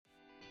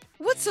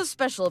What's so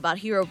special about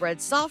Hero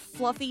Bread's soft,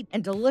 fluffy,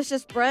 and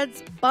delicious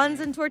breads, buns,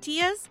 and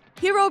tortillas?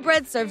 Hero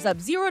Bread serves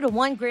up 0 to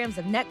 1 grams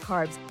of net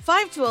carbs,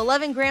 5 to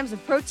 11 grams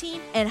of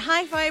protein, and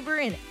high fiber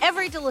in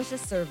every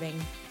delicious serving.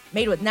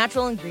 Made with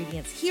natural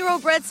ingredients, Hero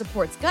Bread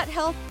supports gut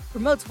health,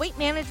 promotes weight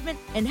management,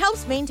 and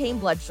helps maintain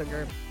blood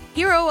sugar.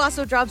 Hero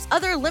also drops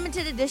other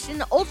limited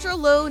edition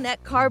ultra-low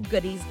net carb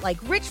goodies like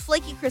rich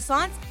flaky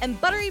croissants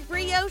and buttery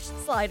brioche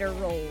slider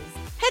rolls.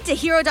 Head to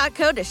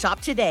hero.co to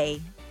shop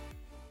today.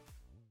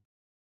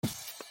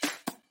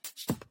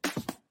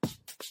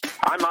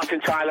 I'm Martin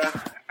Tyler,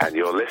 and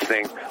you're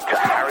listening to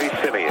Harry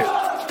Symeou.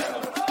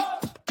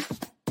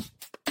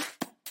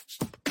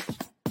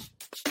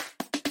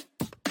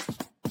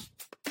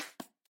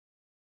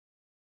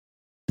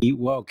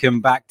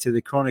 Welcome back to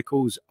the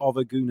Chronicles of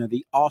a Gooner,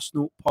 the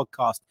Arsenal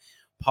podcast,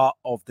 part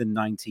of the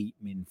 90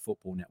 Min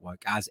Football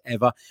Network. As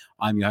ever,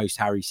 I'm your host,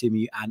 Harry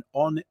Symeou, and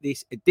on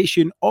this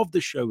edition of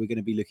the show, we're going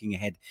to be looking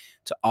ahead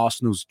to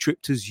Arsenal's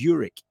trip to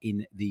Zurich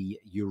in the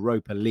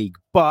Europa League.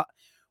 But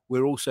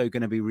we're also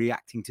going to be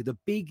reacting to the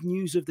big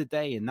news of the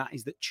day, and that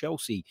is that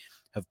Chelsea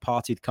have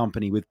parted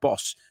company with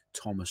boss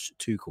Thomas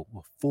Tuchel,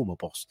 or former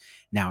boss.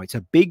 Now, it's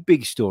a big,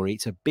 big story.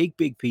 It's a big,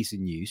 big piece of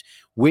news.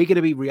 We're going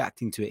to be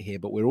reacting to it here,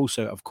 but we're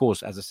also, of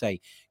course, as I say,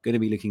 going to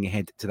be looking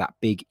ahead to that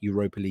big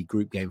Europa League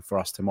group game for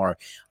us tomorrow.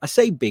 I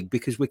say big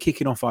because we're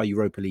kicking off our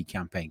Europa League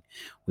campaign.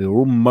 We were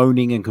all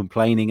moaning and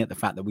complaining at the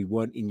fact that we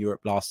weren't in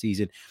Europe last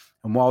season.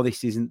 And while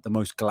this isn't the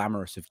most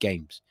glamorous of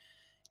games,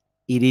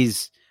 it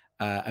is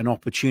an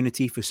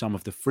opportunity for some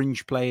of the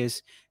fringe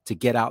players to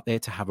get out there,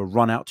 to have a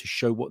run out, to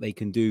show what they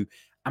can do,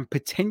 and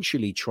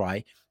potentially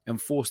try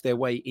and force their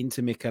way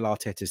into Mikel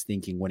Arteta's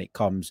thinking when it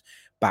comes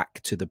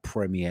back to the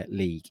Premier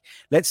League.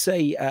 Let's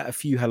say a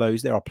few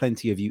hellos. There are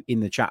plenty of you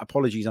in the chat.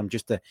 Apologies, I'm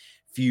just a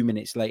few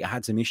minutes late. I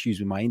had some issues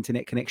with my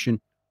internet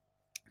connection.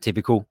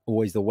 Typical,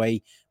 always the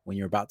way when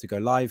you're about to go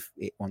live,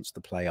 it wants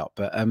to play up.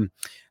 But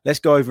let's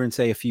go over and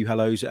say a few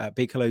hellos.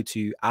 Big hello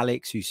to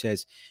Alex, who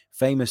says,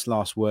 famous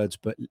last words,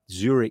 but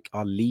Zurich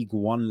are League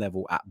One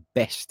level at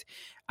best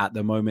at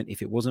the moment.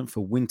 If it wasn't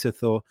for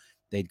Winterthur,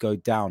 they'd go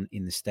down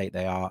in the state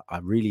they are. I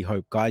really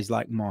hope guys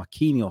like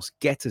Marquinhos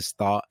get a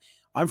start.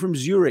 I'm from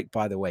Zurich,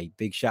 by the way.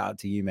 Big shout out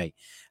to you, mate.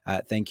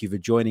 Thank you for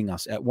joining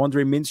us.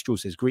 Wandering Minstrel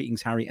says,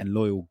 greetings, Harry and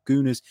loyal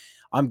Gooners.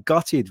 I'm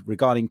gutted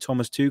regarding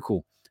Thomas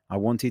Tuchel. I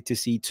wanted to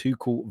see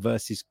Tuchel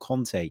versus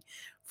Conte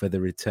for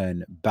the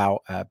return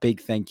bout. Big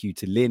thank you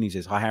to Lynn, who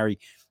says, hi, Harry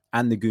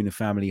and the Gooner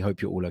family.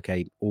 Hope you're all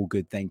okay. All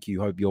good. Thank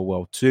you. Hope you're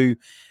well too.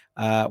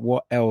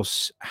 What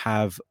else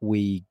have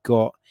we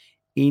got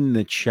in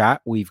the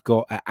chat? We've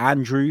got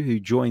Andrew, who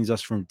joins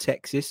us from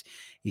Texas.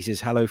 He says,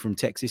 hello from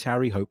Texas,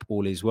 Harry. Hope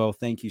all is well.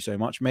 Thank you so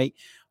much, mate.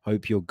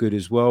 Hope you're good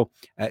as well.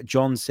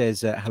 John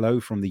says, hello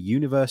from the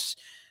universe.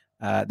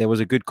 There was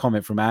a good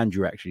comment from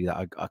Andrew, actually,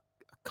 that I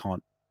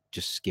can't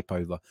just skip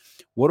over.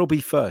 What'll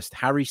be first,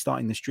 Harry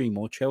starting the stream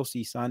or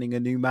Chelsea signing a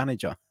new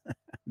manager?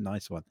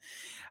 Nice one.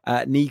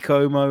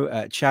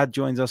 Nikomo, Chad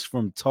joins us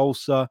from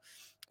Tulsa.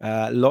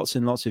 Lots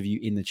and lots of you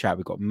in the chat.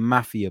 We've got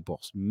Mafia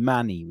Boss,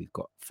 Manny. We've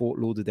got Fort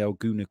Lauderdale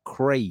Gooner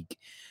Craig.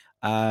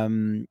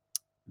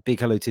 Big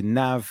hello to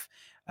Nav.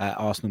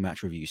 Arsenal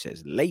Match Review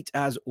says, late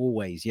as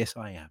always. Yes,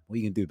 I am. What are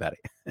you going to do about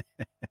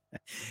it?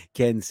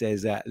 Ken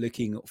says,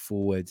 looking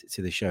forward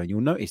to the show. And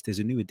you'll notice there's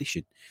a new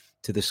addition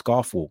to the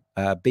scarf wall.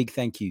 Big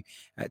thank you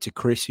to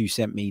Chris, who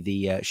sent me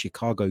the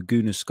Chicago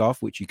Gooner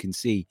scarf, which you can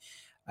see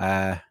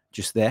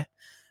just there.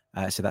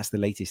 So that's the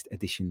latest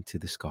addition to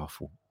the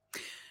scarf wall.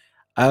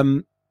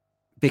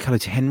 Big hello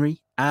to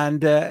Henry.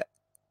 And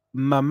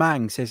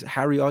Mamang says,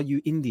 Harry, are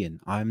you Indian?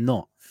 I am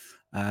not.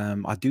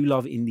 I do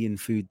love Indian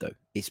food, though.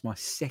 It's my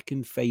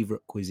second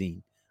favorite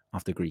cuisine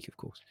after Greek, of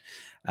course.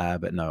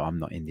 But no, I'm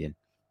not Indian.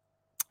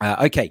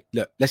 Okay,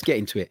 look, let's get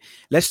into it.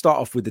 Let's start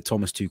off with the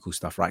Thomas Tuchel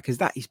stuff, right? Because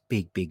that is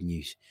big, big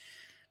news.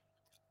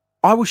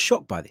 I was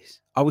shocked by this.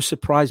 I was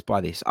surprised by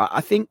this.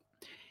 I think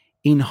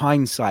in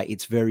hindsight,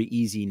 it's very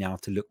easy now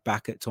to look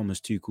back at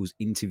Thomas Tuchel's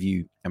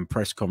interview and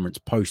press conference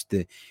post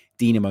the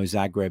Dinamo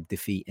Zagreb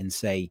defeat and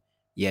say,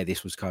 yeah,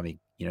 this was coming.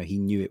 You know, he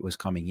knew it was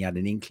coming. He had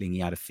an inkling. He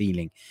had a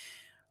feeling.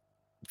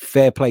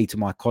 Fair play to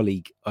my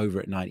colleague over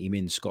at 90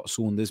 Min, Scott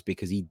Saunders,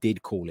 because he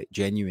did call it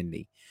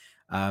genuinely.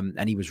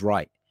 And he was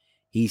right.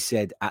 He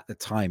said at the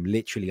time,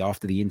 literally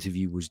after the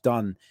interview was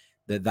done,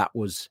 that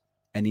was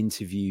an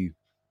interview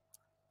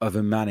of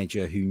a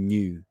manager who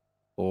knew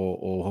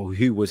or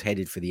who was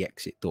headed for the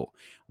exit door,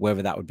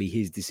 whether that would be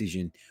his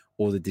decision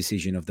or the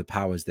decision of the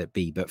powers that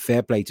be. But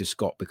fair play to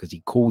Scott, because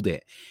he called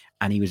it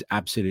and he was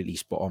absolutely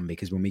spot on.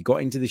 Because when we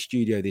got into the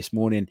studio this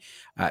morning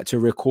to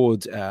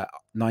record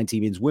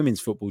 90 Min's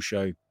women's football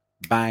show,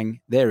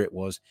 bang, there it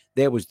was.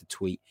 There was the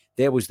tweet.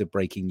 There was the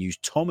breaking news.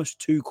 Thomas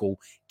Tuchel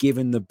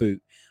given the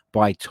boot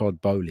by Todd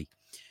Bowley.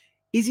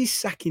 Is his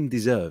sacking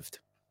deserved?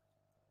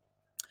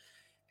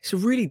 It's a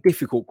really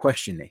difficult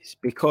question, this,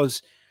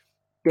 because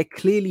there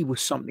clearly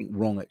was something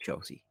wrong at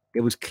Chelsea.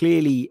 There was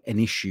clearly an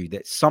issue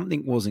that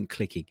something wasn't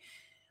clicking.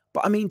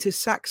 But I mean, to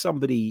sack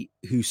somebody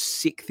who's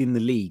sixth in the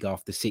league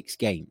after 6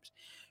 games,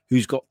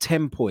 who's got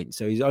 10 points.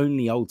 So he's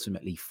only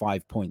ultimately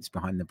 5 points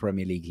behind the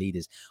Premier League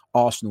leaders,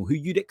 Arsenal, who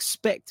you'd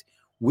expect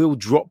will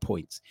drop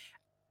points,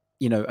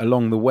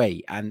 along the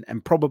way and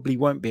probably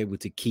won't be able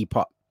to keep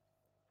up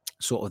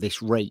sort of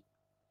this rate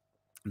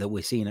that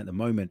we're seeing at the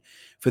moment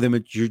for the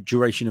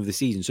duration of the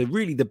season. So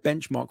really the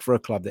benchmark for a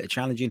club that are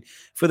challenging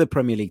for the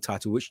Premier League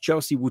title, which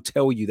Chelsea will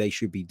tell you they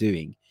should be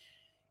doing,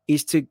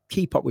 is to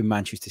keep up with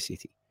Manchester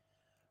City,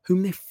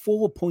 whom they're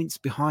 4 points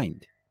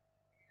behind.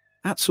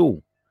 That's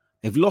all.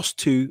 They've lost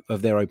 2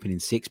 of their opening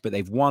 6, but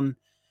they've won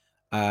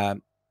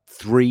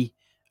 3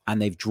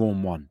 and they've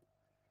drawn 1.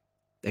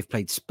 They've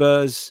played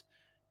Spurs.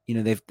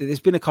 There's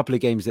been a couple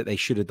of games that they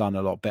should have done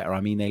a lot better.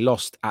 I mean, they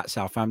lost at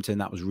Southampton.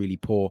 That was really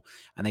poor.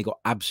 And they got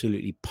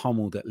absolutely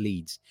pummeled at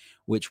Leeds,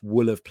 which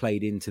will have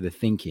played into the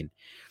thinking.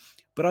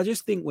 But I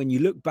just think when you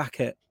look back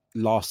at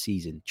last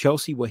season,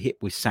 Chelsea were hit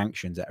with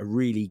sanctions at a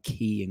really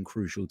key and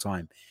crucial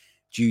time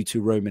due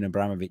to Roman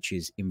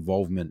Abramovich's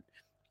involvement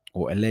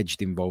or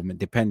alleged involvement,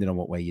 depending on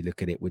what way you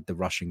look at it, with the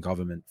Russian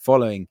government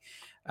following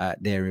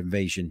their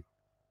invasion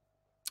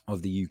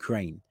of the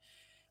Ukraine.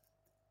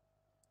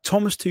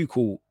 Thomas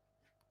Tuchel,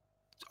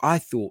 I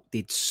thought,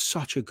 did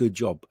such a good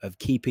job of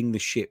keeping the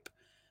ship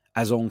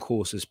as on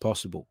course as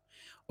possible,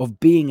 of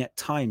being at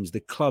times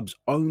the club's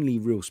only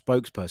real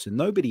spokesperson.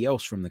 Nobody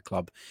else from the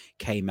club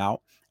came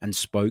out and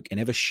spoke and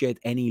ever shed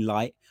any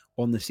light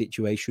on the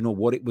situation or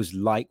what it was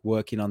like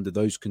working under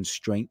those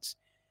constraints.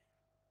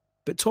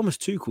 But Thomas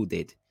Tuchel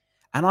did.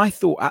 And I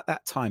thought at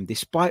that time,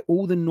 despite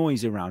all the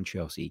noise around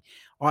Chelsea,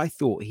 I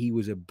thought he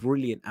was a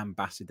brilliant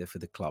ambassador for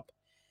the club.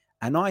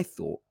 And I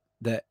thought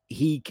that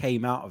he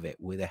came out of it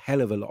with a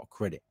hell of a lot of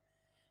credit,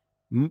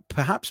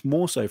 perhaps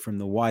more so from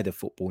the wider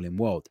footballing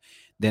world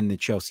than the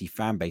Chelsea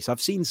fan base.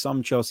 I've seen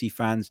some Chelsea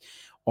fans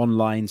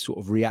online sort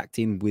of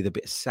reacting with a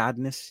bit of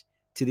sadness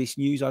to this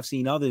news. I've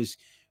seen others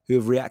who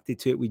have reacted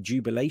to it with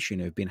jubilation,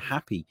 who have been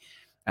happy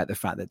at the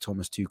fact that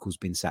Thomas Tuchel's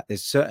been sacked.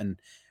 There's certain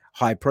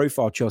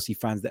high-profile Chelsea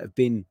fans that have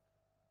been,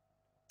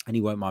 and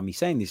he won't mind me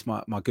saying this,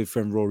 my good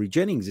friend Rory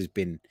Jennings has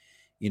been,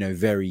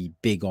 very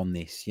big on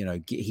this.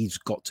 He's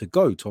got to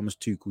go. Thomas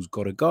Tuchel's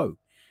got to go.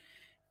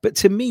 But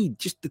to me,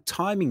 just the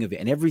timing of it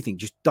and everything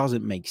just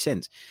doesn't make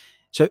sense.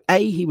 So,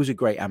 he was a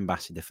great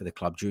ambassador for the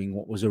club during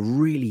what was a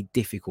really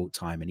difficult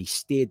time, and he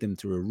steered them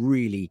through a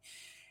really,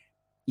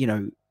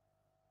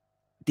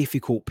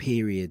 difficult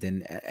period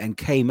and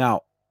came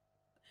out,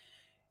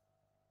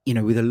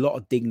 with a lot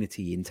of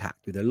dignity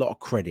intact, with a lot of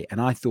credit. And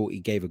I thought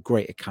he gave a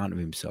great account of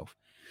himself.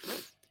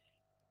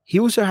 He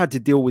also had to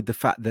deal with the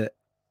fact that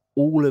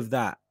all of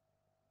that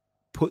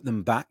put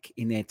them back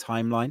in their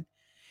timeline.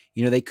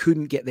 They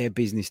couldn't get their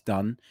business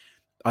done.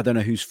 I don't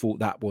know whose fault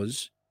that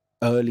was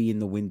early in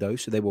the window.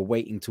 So they were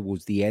waiting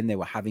towards the end. They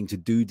were having to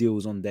do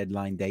deals on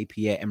deadline day.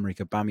 Pierre-Emerick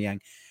Aubameyang,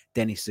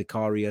 Dennis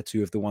Zakaria,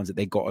 2 of the ones that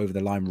they got over the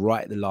line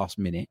right at the last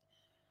minute.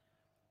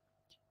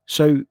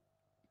 So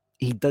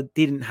he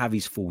didn't have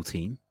his full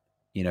team.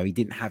 He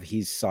didn't have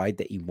his side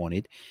that he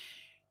wanted.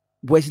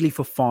 Wesley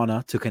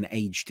Fofana took an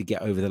age to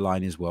get over the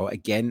line as well.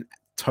 Again,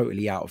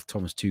 totally out of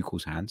Thomas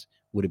Tuchel's hands.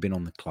 Would have been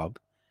on the club.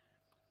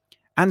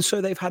 And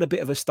so they've had a bit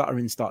of a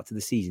stuttering start to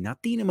the season. Now,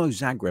 Dinamo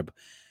Zagreb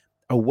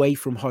away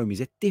from home is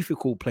a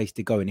difficult place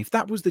to go. And if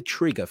that was the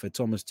trigger for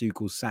Thomas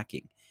Tuchel's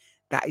sacking,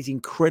 that is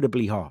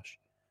incredibly harsh.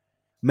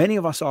 Many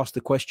of us asked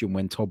the question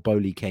when Todd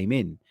Boehly came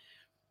in,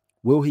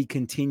 will he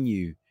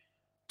continue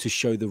to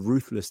show the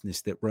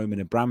ruthlessness that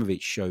Roman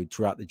Abramovich showed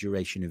throughout the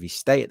duration of his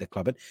stay at the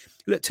club? And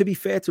look, to be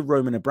fair to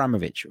Roman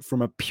Abramovich,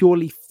 from a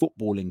purely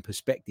footballing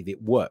perspective,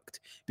 it worked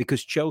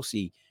because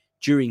Chelsea,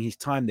 during his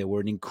time there, were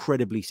an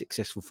incredibly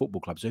successful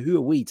football club. So who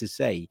are we to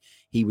say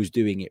he was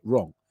doing it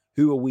wrong?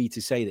 Who are we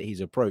to say that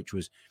his approach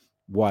was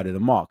wide of the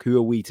mark? Who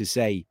are we to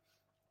say,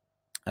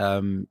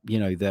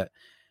 that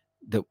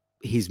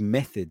his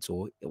methods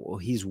or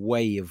his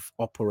way of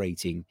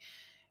operating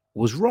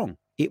was wrong?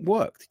 It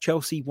worked.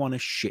 Chelsea won a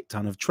shit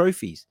ton of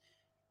trophies,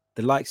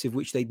 the likes of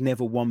which they'd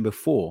never won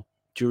before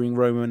during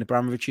Roman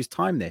Abramovich's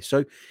time there.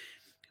 So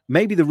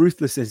maybe the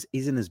ruthlessness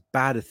isn't as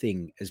bad a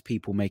thing as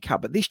people make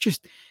out, but this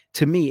just,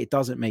 to me, it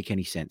doesn't make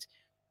any sense.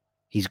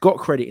 He's got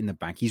credit in the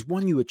bank. He's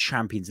won you a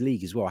Champions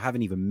League as well. I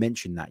haven't even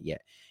mentioned that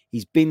yet.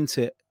 He's been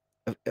to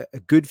a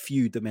good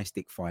few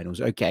domestic finals.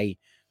 Okay,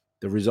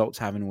 the results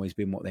haven't always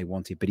been what they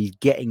wanted, but he's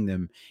getting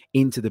them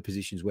into the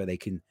positions where they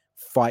can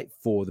fight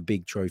for the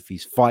big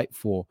trophies, fight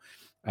for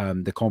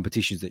the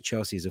competitions that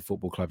Chelsea as a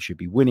football club should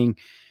be winning.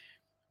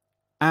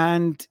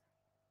 And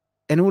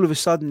all of a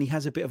sudden, he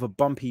has a bit of a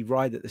bumpy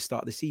ride at the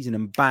start of the season,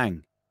 and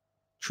bang,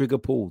 trigger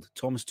pulled.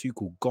 Thomas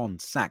Tuchel gone,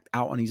 sacked,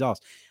 out on his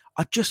ass.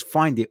 I just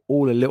find it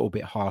all a little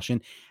bit harsh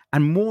and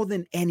more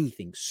than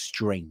anything,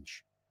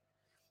 strange,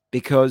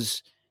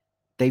 because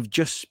they've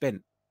just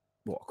spent,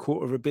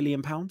 £250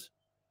 million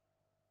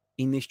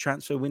in this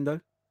transfer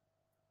window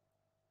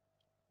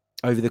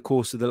over the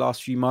course of the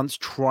last few months,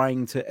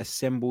 trying to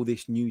assemble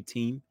this new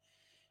team.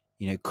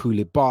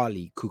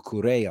 Koulibaly,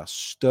 Cucurella,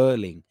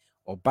 Sterling,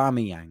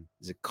 Aubameyang,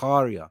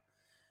 Zakaria,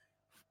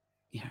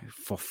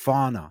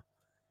 Fofana.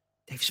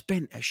 They've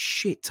spent a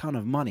shit ton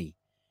of money.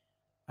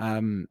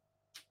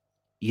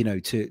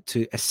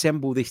 to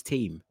assemble this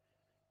team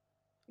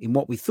in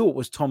what we thought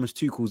was Thomas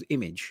Tuchel's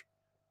image,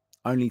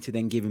 only to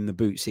then give him the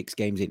boot 6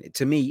 games in.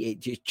 To me,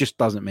 it just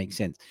doesn't make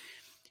sense.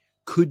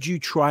 Could you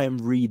try and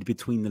read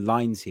between the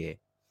lines here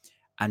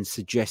and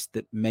suggest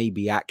that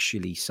maybe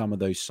actually some of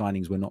those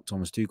signings were not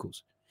Thomas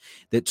Tuchel's?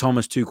 That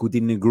Thomas Tuchel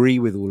didn't agree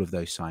with all of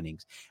those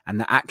signings, and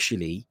that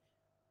actually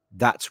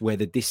that's where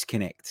the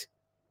disconnect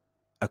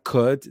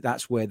occurred.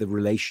 That's where the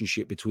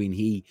relationship between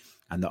he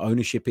and the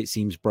ownership, it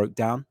seems, broke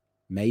down.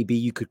 Maybe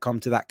you could come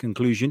to that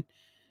conclusion,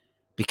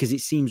 because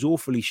it seems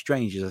awfully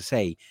strange, as I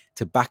say,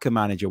 to back a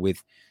manager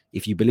with,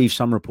 if you believe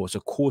some reports,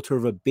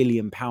 £250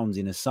 million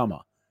in a summer,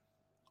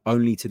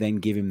 only to then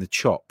give him the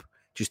chop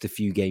just a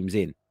few games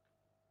in.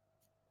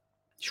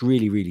 It's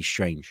really, really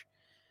strange.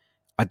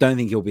 I don't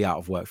think he'll be out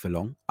of work for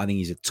long. I think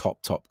he's a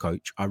top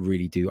coach. I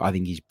really do. I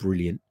think he's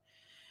brilliant.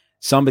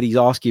 Somebody's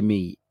asking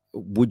me,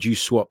 would you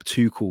swap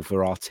Tuchel for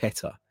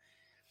Arteta?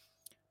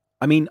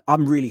 I mean,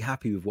 I'm really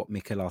happy with what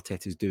Mikel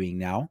Arteta's doing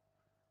now.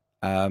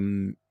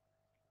 I'm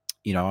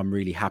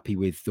really happy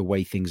with the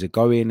way things are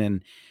going,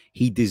 and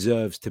he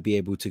deserves to be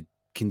able to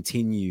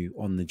continue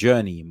on the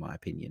journey, in my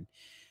opinion.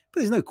 But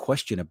there's no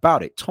question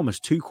about it. Thomas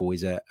Tuchel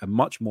is a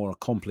much more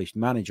accomplished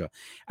manager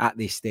at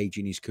this stage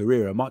in his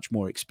career, a much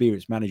more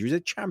experienced manager. He's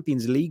a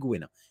Champions League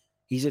winner.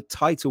 He's a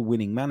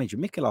title-winning manager.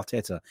 Mikel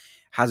Arteta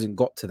hasn't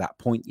got to that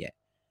point yet.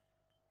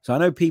 So I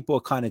know people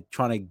are kind of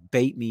trying to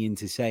bait me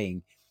into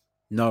saying,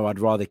 no, I'd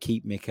rather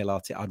keep Mikel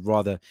Arteta. I'd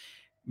rather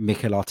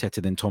Mikel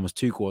Arteta than Thomas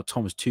Tuchel, or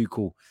Thomas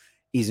Tuchel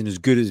isn't as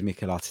good as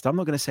Mikel Arteta. I'm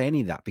not going to say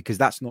any of that, because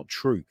that's not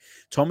true.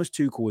 Thomas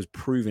Tuchel has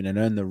proven and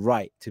earned the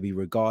right to be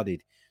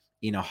regarded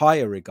in a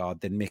higher regard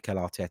than Mikel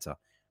Arteta.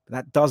 But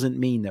that doesn't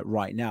mean that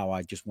right now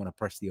I just want to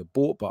press the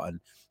abort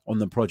button on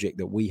the project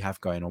that we have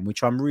going on,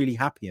 which I'm really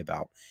happy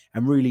about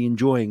and really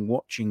enjoying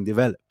watching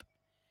develop.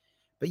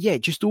 But yeah,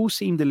 it just all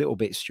seemed a little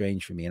bit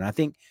strange for me. And I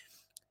think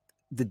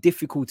the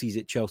difficulties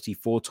at Chelsea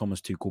for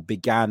Thomas Tuchel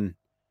began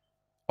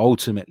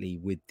ultimately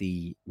with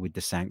the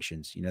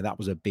sanctions. That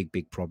was a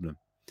big problem.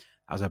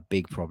 That was a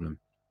big problem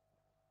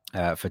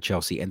for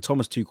Chelsea. And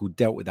Thomas Tuchel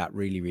dealt with that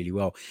really, really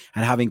well.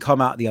 And having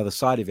come out the other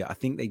side of it, I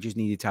think they just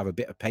needed to have a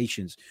bit of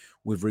patience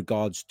with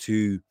regards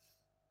to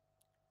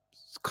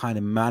kind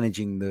of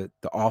managing the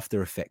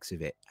after effects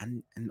of it.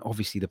 And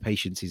obviously the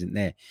patience isn't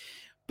there.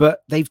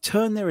 But they've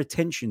turned their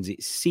attentions,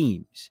 it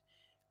seems,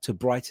 to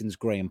Brighton's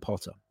Graham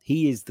Potter.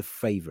 He is the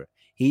favourite.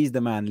 He is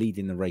the man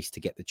leading the race to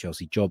get the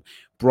Chelsea job.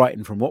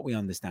 Brighton, from what we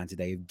understand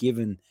today, have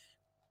given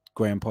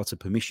Graham Potter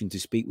permission to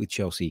speak with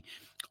Chelsea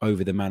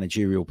over the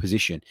managerial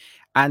position.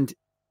 And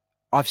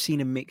I've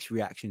seen a mixed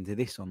reaction to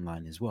this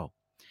online as well.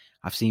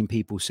 I've seen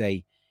people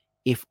say,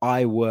 if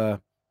I were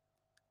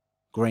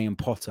Graham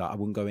Potter, I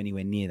wouldn't go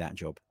anywhere near that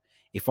job.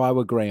 If I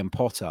were Graham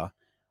Potter,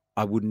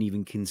 I wouldn't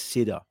even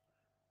consider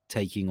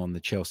taking on the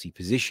Chelsea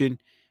position,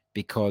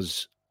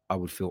 because I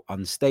would feel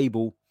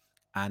unstable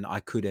and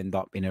I could end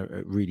up in a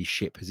really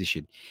shit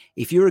position.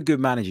 If you're a good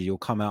manager, you'll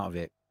come out of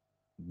it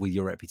with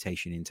your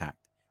reputation intact,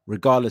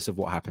 regardless of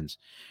what happens,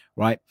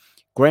 right?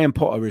 Graham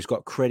Potter has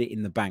got credit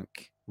in the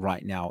bank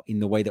right now in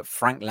the way that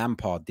Frank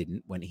Lampard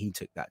didn't when he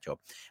took that job.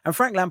 And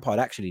Frank Lampard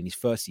actually in his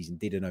first season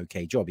did an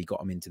okay job. He got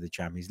them into the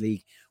Champions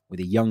League with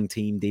a young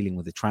team dealing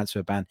with the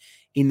transfer ban.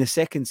 In the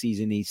second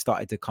season, he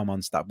started to come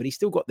unstuck, but he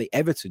still got the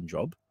Everton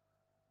job,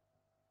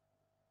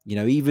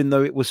 even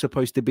though it was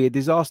supposed to be a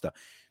disaster.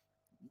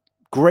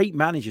 Great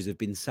managers have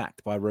been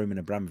sacked by Roman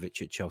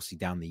Abramovich at Chelsea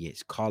down the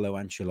years. Carlo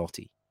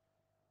Ancelotti,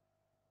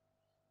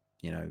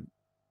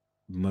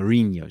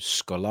 Mourinho,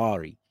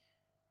 Scolari.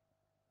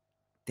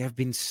 There have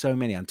been so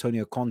many.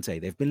 Antonio Conte.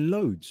 There have been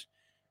loads.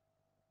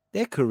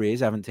 Their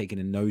careers haven't taken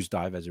a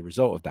nosedive as a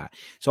result of that.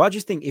 So I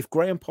just think if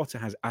Graham Potter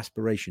has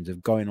aspirations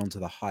of going on to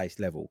the highest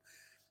level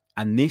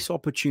and this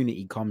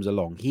opportunity comes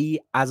along,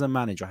 he, as a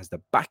manager, has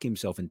to back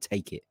himself and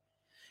take it.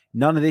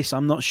 None of this,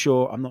 I'm not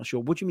sure.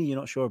 What do you mean you're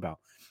not sure about?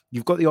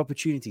 You've got the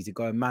opportunity to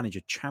go and manage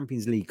a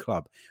Champions League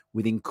club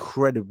with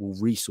incredible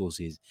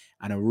resources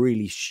and a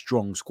really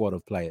strong squad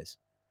of players.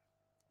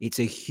 It's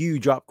a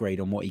huge upgrade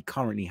on what he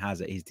currently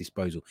has at his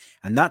disposal.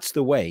 And that's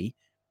the way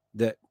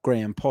that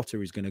Graham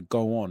Potter is going to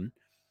go on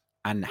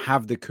and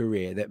have the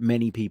career that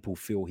many people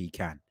feel he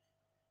can.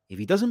 If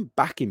he doesn't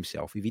back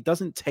himself, if he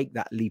doesn't take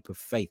that leap of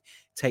faith,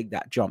 take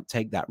that jump,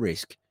 take that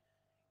risk,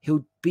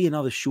 he'll be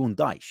another Sean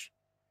Dyche,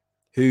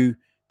 who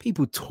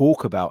people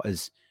talk about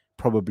as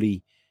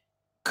probably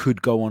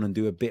could go on and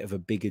do a bit of a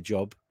bigger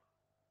job,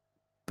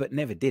 but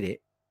never did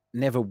it,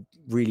 never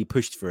really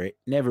pushed for it,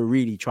 never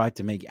really tried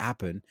to make it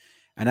happen.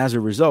 And as a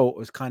result, it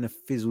was kind of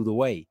fizzled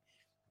away.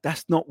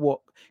 That's not what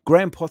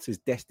Graham Potter's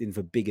destined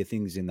for, bigger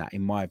things in that,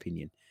 in my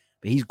opinion.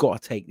 But he's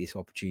got to take this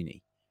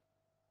opportunity.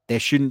 There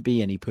shouldn't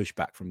be any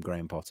pushback from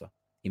Graham Potter,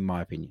 in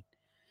my opinion.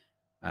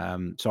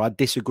 So I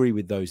disagree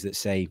with those that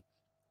say,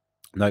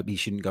 nope, he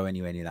shouldn't go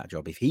anywhere near that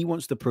job. If he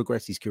wants to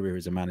progress his career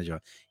as a manager,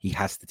 he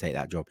has to take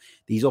that job.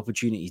 These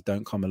opportunities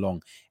don't come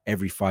along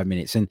every 5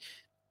 minutes. And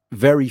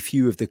very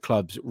few of the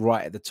clubs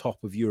right at the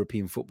top of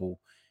European football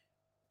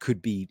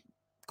could be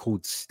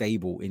called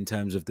stable in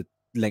terms of the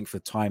length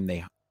of time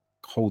they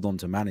hold on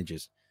to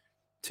managers.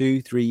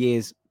 2-3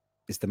 years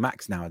is the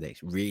max nowadays,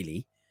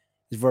 really.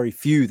 There's very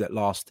few that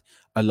last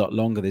a lot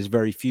longer. There's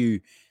very few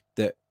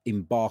that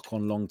embark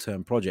on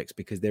long-term projects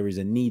because there is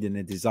a need and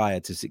a desire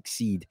to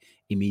succeed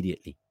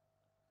immediately.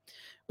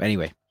 But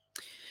anyway,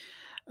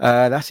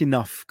 that's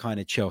enough kind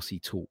of Chelsea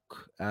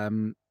talk.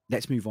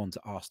 Let's move on to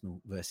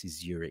Arsenal versus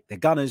Zurich. The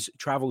Gunners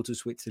travel to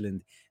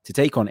Switzerland to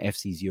take on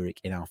FC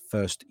Zurich in our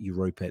first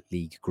Europa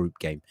League group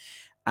game.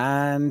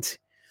 And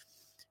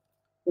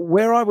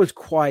where I was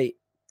quite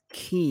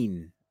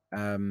keen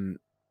on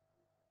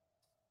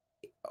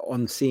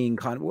seeing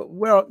kind of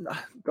where I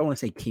don't want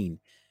to say keen.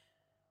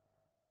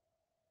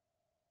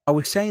 I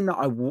was saying that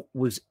I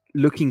was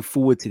looking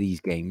forward to these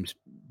games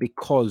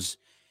because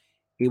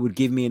it would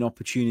give me an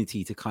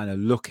opportunity to kind of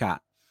look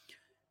at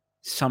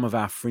some of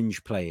our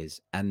fringe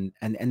players. And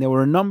there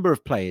were a number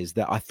of players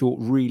that I thought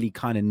really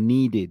kind of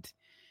needed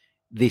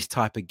this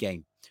type of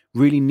game,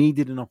 really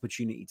needed an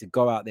opportunity to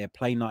go out there,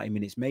 play 90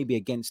 minutes, maybe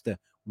against a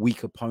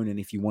weak opponent,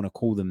 if you want to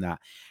call them that,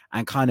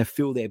 and kind of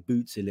fill their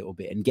boots a little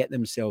bit and get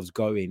themselves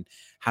going,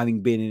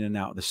 having been in and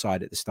out of the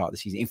side at the start of the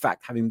season. In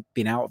fact, having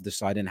been out of the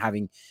side and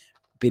having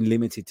been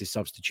limited to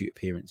substitute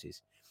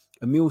appearances.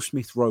 Emile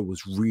Smith-Rowe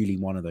was really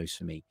one of those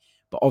for me.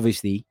 But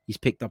obviously, he's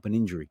picked up an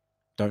injury.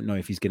 Don't know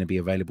if he's going to be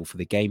available for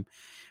the game.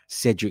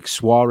 Cedric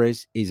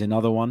Suarez is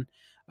another one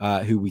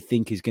who we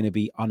think is going to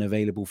be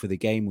unavailable for the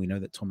game. We know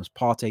that Thomas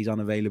Partey is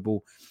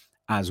unavailable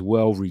as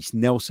well. Reece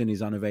Nelson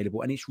is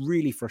unavailable. And it's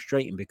really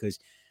frustrating because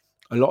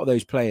a lot of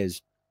those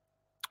players,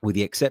 with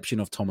the exception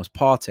of Thomas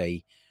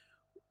Partey,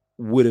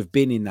 would have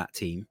been in that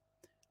team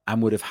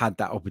and would have had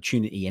that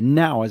opportunity. And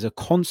now, as a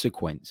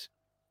consequence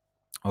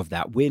of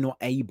that, we're not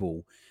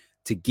able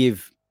to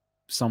give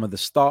some of the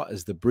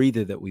starters the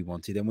breather that we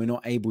wanted, and we're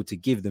not able to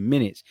give the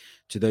minutes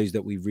to those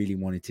that we really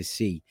wanted to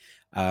see,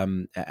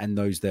 and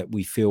those that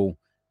we feel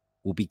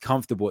will be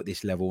comfortable at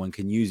this level and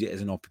can use it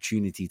as an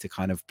opportunity to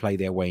kind of play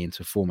their way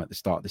into form at the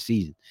start of the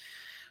season.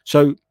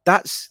 So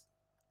that's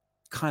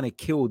kind of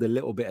killed a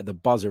little bit of the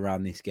buzz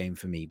around this game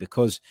for me,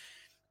 because,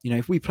 you know,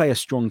 if we play a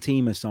strong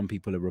team, as some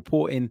people are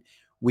reporting,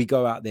 we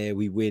go out there,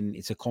 we win,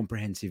 it's a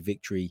comprehensive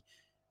victory.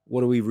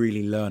 What do we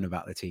really learn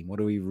about the team? What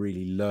do we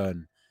really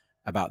learn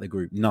about the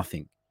group?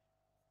 Nothing.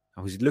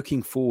 I was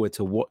looking forward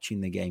to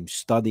watching the game,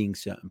 studying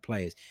certain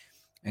players,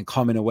 and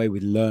coming away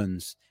with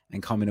learns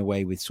and coming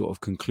away with sort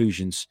of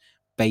conclusions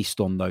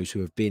based on those who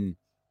have been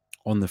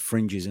on the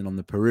fringes and on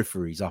the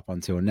peripheries up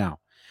until now.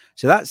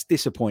 So that's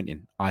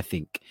disappointing, I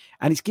think.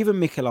 And it's given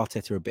Mikel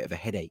Arteta a bit of a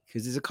headache,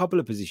 because there's a couple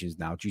of positions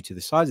now, due to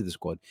the size of the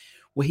squad,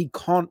 where he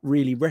can't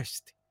really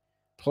rest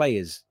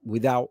players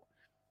without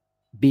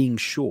being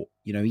short.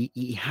 You know,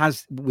 he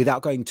has,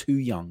 without going too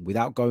young,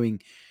 without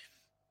going,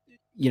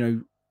 you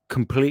know,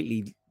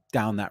 completely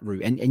down that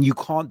route. And you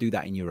can't do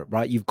that in Europe,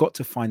 right? You've got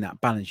to find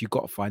that balance. You've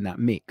got to find that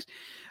mix.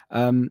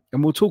 And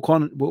we'll talk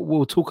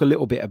a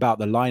little bit about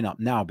the lineup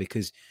now,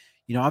 because,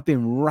 you know, I've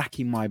been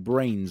racking my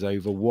brains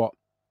over what,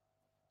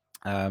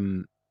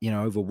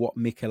 over what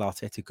Mikel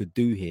Arteta could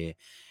do here,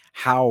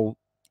 how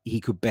he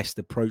could best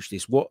approach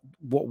this, what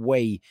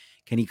way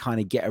can he kind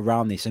of get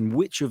around this, and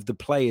which of the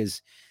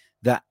players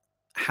that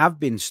have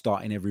been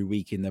starting every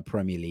week in the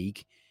Premier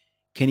League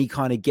can he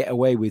kind of get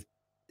away with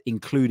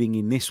including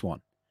in this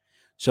one.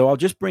 So I'll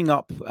just bring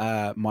up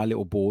my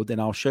little board and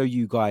I'll show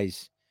you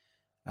guys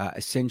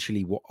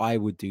essentially what I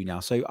would do now.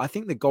 So I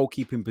think the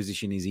goalkeeping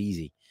position is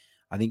easy.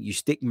 I think you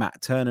stick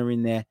Matt Turner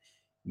in there,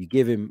 you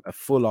give him a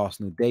full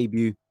Arsenal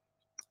debut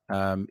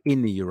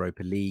in the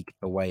Europa League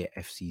away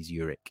at FC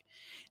Zurich.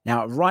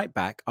 Now, at right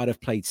back, I'd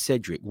have played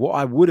Cedric. What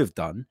I would have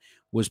done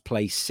was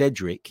play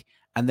Cedric,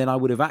 and then I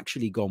would have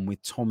actually gone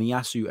with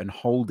Tomiyasu and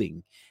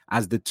Holding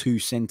as the two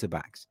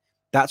centre-backs.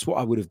 That's what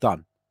I would have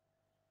done.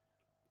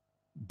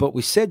 But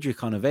with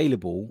Cedric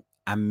unavailable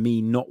and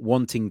me not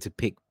wanting to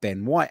pick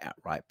Ben White at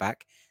right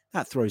back,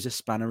 that throws a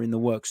spanner in the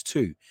works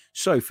too.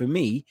 So for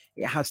me,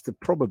 it has to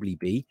probably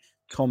be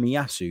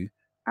Tomiyasu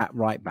at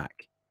right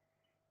back.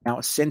 Now,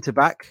 at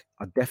centre-back,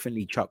 I'd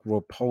definitely chuck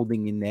Rob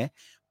Holding in there,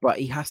 but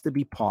he has to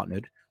be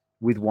partnered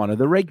with one of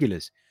the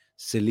regulars,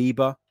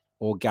 Saliba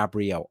or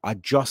Gabriel. I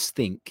just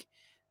think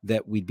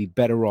that we'd be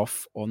better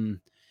off on...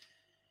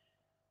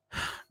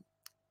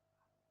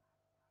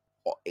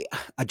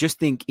 I just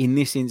think in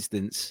this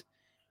instance,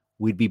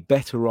 we'd be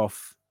better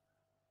off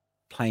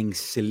playing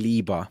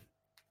Saliba.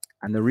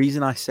 And the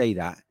reason I say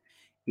that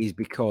is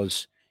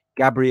because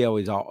Gabriel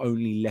is our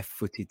only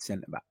left-footed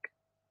centre-back.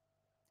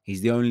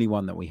 He's the only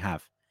one that we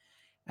have.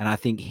 And I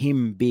think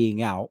him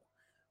being out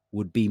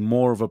would be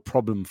more of a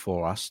problem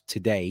for us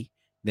today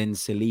than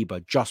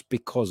Saliba, just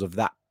because of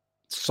that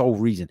sole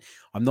reason.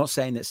 I'm not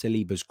saying that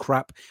Saliba's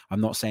crap.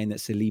 I'm not saying that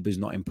Saliba's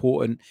not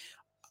important.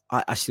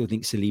 I still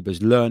think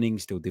Saliba's learning,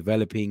 still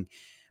developing.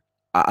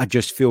 I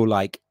just feel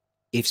like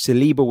if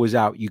Saliba was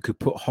out, you could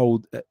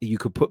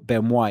put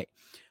Ben White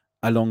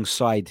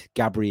alongside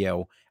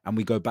Gabriel, and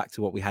we go back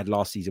to what we had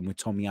last season with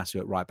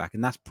Tomiyasu at right back,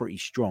 and that's pretty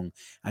strong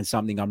and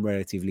something I'm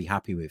relatively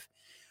happy with.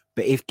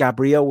 But if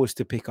Gabriel was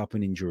to pick up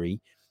an injury,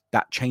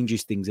 that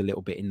changes things a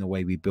little bit in the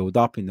way we build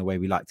up, in the way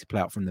we like to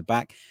play out from the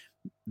back.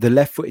 The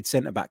left-footed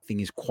centre-back thing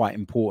is quite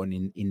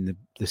important in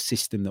the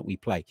system that we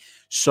play.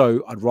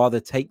 So I'd rather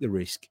take the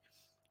risk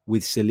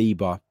with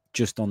Saliba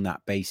just on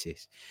that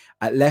basis.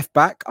 At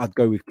left-back, I'd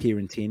go with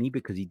Kieran Tierney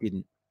because he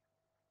didn't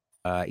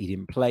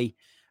play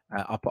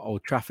up at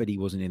Old Trafford. He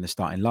wasn't in the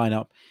starting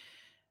lineup.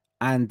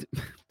 And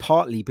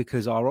partly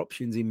because our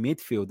options in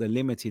midfield are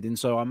limited. And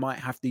so I might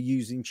have to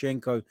use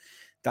Zinchenko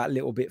that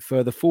little bit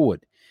further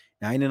forward.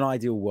 Now, in an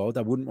ideal world,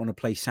 I wouldn't want to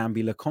play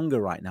Sambi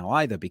Lokonga right now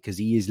either, because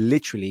he is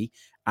literally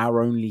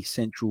our only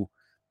central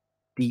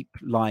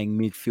deep-lying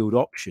midfield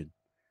option.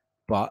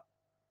 But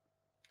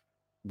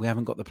we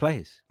haven't got the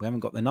players. We haven't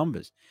got the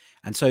numbers.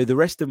 And so the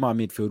rest of my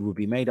midfield would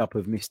be made up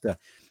of Mr.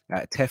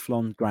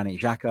 Teflon Granit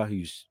Xhaka,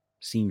 who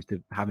seems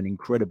to have an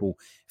incredible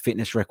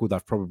fitness record.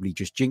 I've probably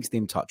just jinxed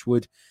him, touch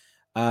wood.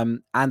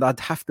 And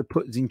I'd have to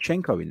put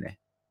Zinchenko in there.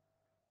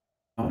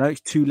 I know it's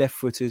two left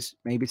footers.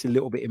 Maybe it's a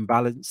little bit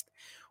imbalanced.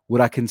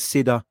 Would I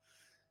consider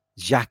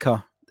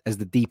Xhaka as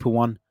the deeper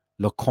one,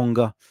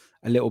 Lokonga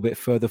a little bit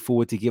further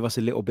forward to give us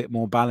a little bit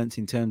more balance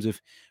in terms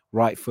of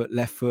right foot,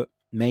 left foot?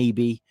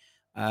 Maybe.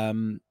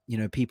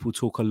 People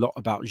talk a lot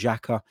about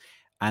Xhaka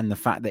and the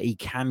fact that he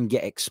can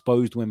get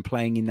exposed when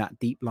playing in that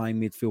deep line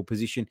midfield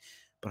position.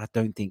 But I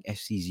don't think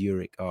FC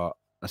Zurich are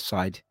a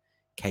side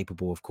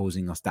capable of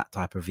causing us that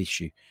type of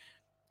issue.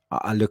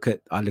 I look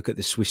at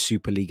the Swiss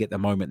Super League at the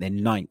moment. They're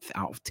 9th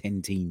out of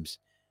 10 teams.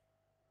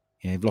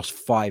 They've lost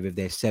 5 of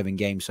their 7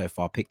 games so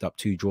far, picked up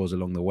 2 draws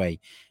along the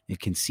way. They've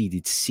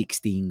conceded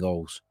 16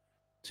 goals.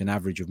 It's an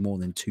average of more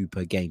than 2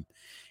 per game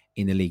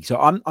in the league. So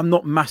I'm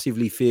not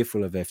massively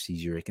fearful of FC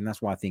Zurich, and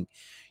that's why I think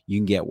you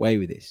can get away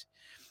with this.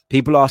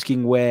 People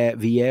asking where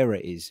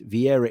Vieira is.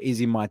 Vieira is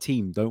in my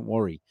team, don't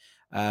worry.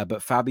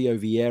 But Fabio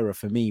Vieira,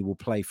 for me, will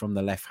play from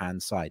the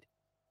left-hand side.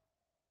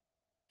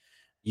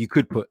 You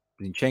could put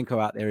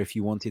Zinchenko out there if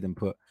you wanted and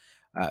put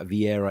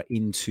Vieira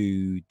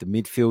into the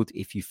midfield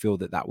if you feel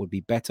that would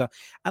be better.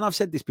 And I've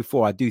said this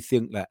before, I do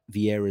think that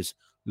Vieira's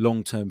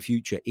long-term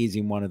future is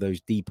in one of those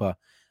deeper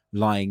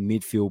lying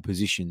midfield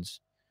positions.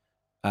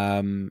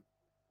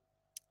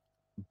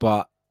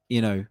 But,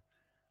 I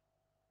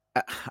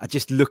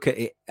just look at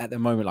it at the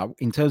moment, like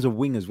in terms of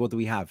wingers, what do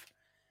we have?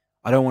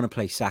 I don't want to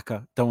play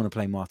Saka. Don't want to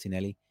play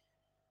Martinelli.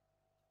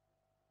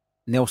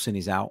 Nelson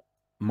is out.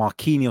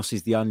 Marquinhos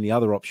is the only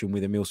other option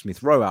with Emile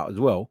Smith-Rowe out as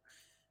well.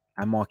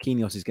 And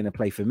Marquinhos is going to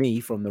play for me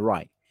from the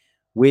right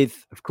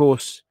with, of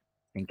course,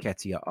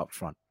 Nketiah up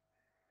front.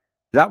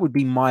 That would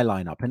be my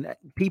lineup. And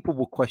people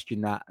will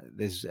question that.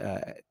 There's,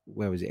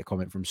 where was it? A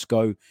comment from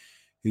Sko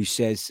who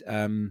says,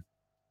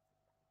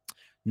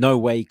 no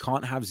way,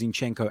 can't have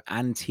Zinchenko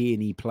and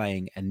Tierney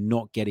playing and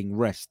not getting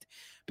rest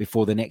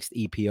before the next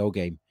EPL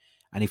game.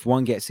 And if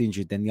one gets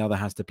injured, then the other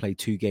has to play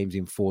 2 games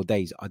in 4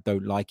 days. I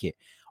don't like it.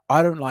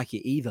 I don't like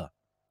it either.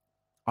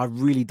 I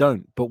really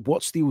don't. But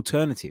what's the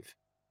alternative?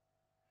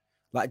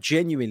 Like,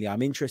 genuinely,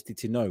 I'm interested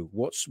to know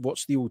what's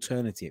the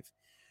alternative.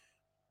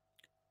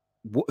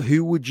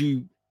 Who would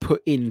you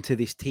put into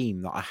this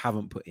team that I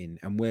haven't put in,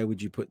 and where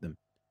would you put them?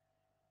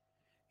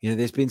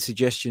 There's been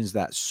suggestions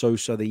that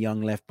Sosa, the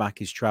young left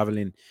back, is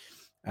traveling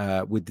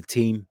with the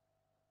team,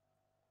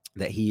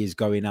 that he is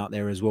going out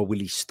there as well. Will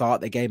he start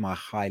the game? I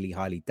highly,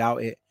 highly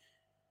doubt it.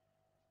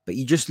 But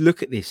you just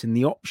look at this, and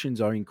the options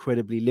are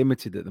incredibly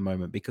limited at the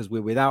moment because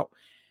we're without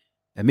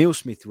Emile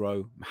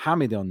Smith-Rowe,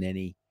 Mohamed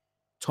Elneny,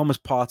 Thomas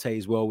Partey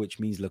as well, which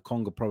means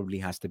Lokonga probably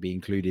has to be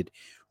included.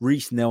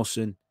 Reece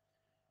Nelson,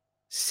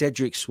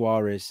 Cedric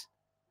Suarez.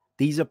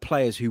 These are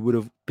players who would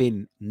have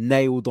been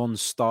nailed-on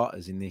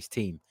starters in this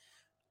team,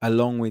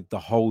 along with the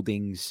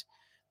Holdings,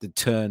 the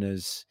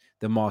Turners,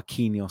 the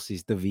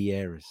Marquinhoses, the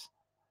Vieiras.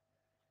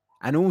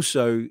 And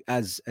also,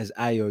 as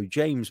Ayo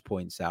James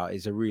points out,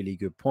 is a really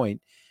good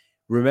point.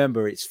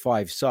 Remember, it's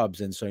 5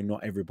 subs, and so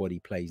not everybody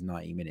plays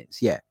 90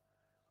 minutes. Yeah,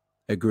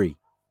 agree.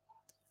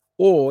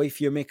 Or if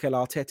you're Mikel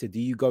Arteta, do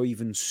you go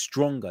even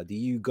stronger? Do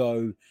you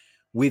go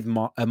with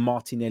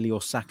Martinelli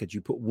or Saka? Do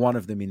you put one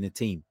of them in the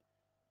team?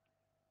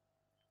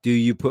 Do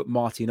you put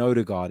Martin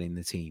Odegaard in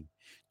the team?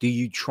 Do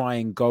you try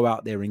and go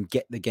out there and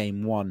get the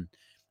game won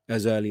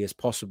as early as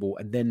possible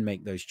and then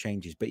make those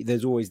changes? But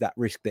there's always that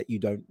risk that you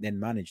don't then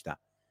manage that.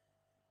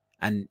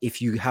 And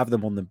if you have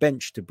them on the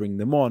bench to bring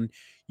them on,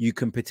 you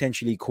can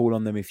potentially call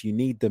on them if you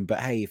need them.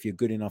 But hey, if you're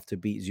good enough to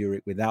beat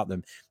Zurich without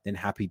them, then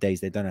happy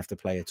days, they don't have to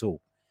play at all.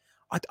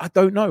 I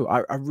don't know.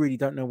 I really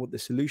don't know what the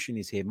solution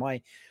is here.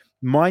 My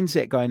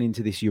mindset going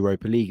into this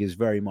Europa League has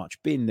very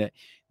much been that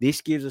this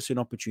gives us an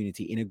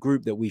opportunity in a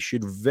group that we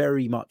should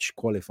very much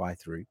qualify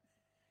through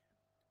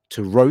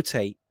to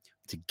rotate,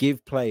 to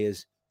give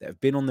players that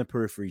have been on the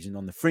peripheries and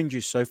on the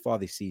fringes so far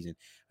this season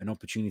an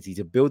opportunity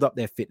to build up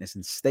their fitness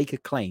and stake a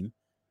claim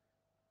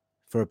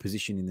for a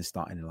position in the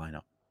starting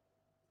lineup.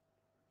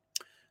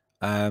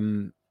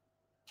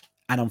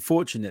 And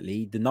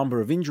unfortunately, the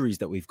number of injuries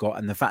that we've got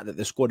and the fact that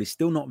the squad is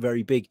still not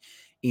very big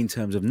in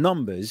terms of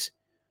numbers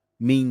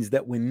means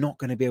that we're not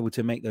going to be able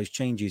to make those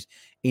changes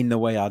in the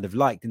way I'd have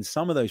liked. And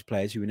some of those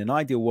players who in an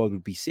ideal world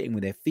would be sitting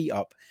with their feet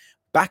up,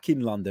 back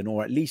in London,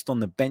 or at least on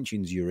the bench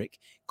in Zurich,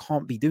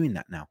 can't be doing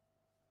that now.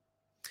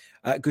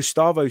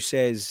 Gustavo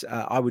says,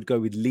 I would go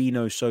with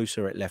Lino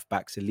Sosa at left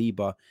back,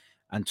 Saliba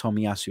and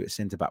Tomiyasu at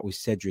centre back with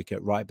Cedric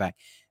at right back.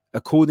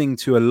 According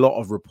to a lot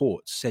of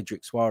reports,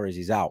 Cedric Suarez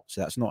is out,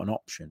 so that's not an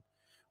option,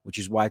 which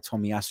is why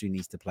Tomiyasu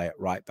needs to play at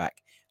right back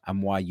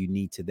and why you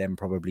need to then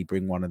probably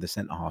bring one of the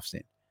centre halves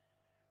in.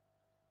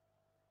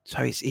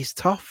 So it's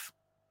tough.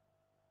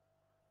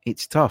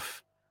 It's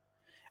tough.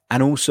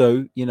 And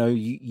also, you know,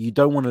 you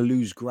don't want to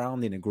lose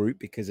ground in a group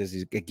because, as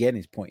again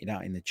is pointed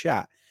out in the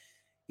chat,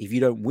 if you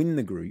don't win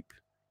the group,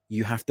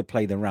 you have to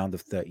play the round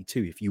of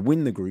 32. If you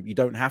win the group, you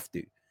don't have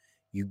to.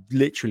 You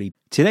literally...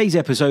 Today's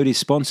episode is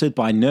sponsored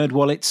by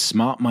NerdWallet's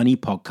Smart Money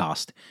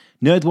Podcast.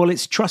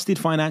 NerdWallet's trusted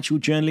financial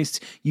journalists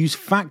use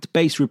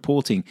fact-based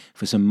reporting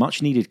for some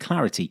much-needed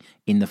clarity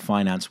in the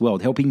finance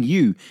world, helping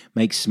you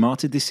make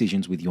smarter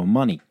decisions with your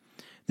money.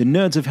 The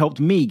nerds have helped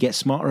me get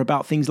smarter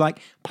about things like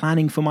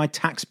planning for my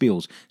tax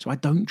bills so I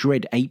don't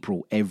dread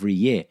April every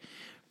year,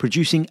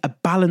 producing a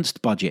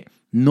balanced budget,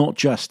 not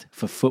just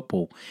for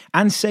football,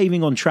 and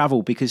saving on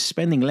travel because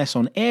spending less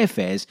on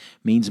airfares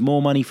means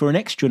more money for an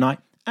extra night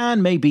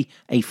and maybe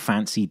a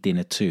fancy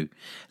dinner too.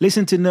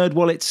 Listen to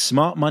NerdWallet's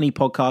Smart Money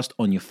Podcast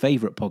on your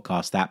favorite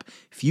podcast app.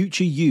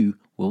 Future you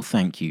will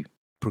thank you.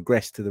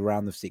 Progress to the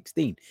round of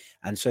 16.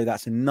 And so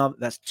that's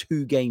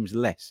 2 games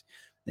less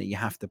that you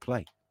have to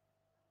play.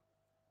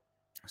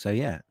 So,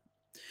 yeah.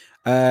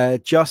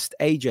 Just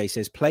AJ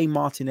says, play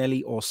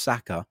Martinelli or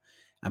Saka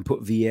and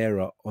put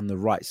Vieira on the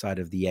right side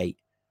of the 8.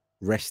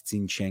 Rest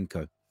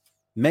Zinchenko.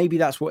 Maybe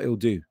that's what he'll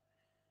do.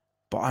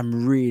 But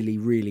I'm really,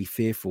 really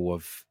fearful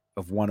of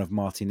one of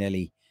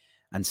Martinelli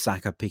and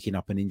Saka picking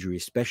up an injury,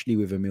 especially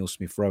with Emile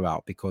Smith-Rowe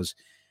out, because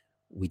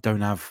we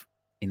don't have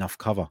enough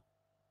cover.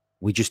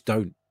 We just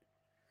don't.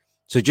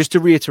 So just to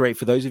reiterate,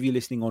 for those of you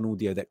listening on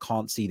audio that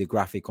can't see the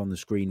graphic on the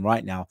screen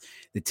right now,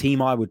 the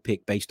team I would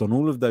pick based on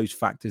all of those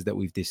factors that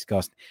we've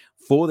discussed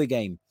for the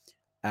game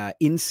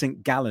in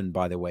St. Gallen,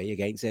 by the way,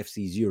 against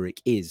FC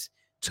Zurich, is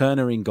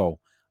Turner in goal,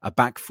 a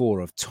back 4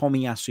 of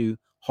Tomiyasu,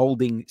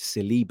 Holding,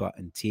 Saliba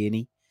and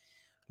Tierney.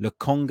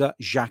 Lokonga,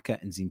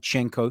 Xhaka and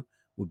Zinchenko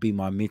would be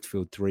my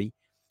midfield 3,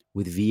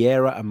 with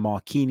Vieira and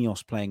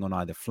Marquinhos playing on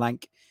either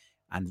flank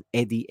and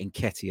Eddie and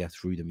Nketiah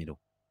through the middle.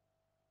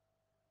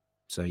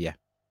 So, yeah.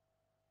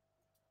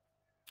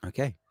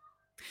 Okay.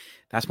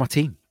 That's my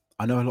team.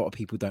 I know a lot of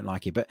people don't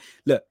like it, but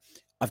look,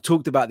 I've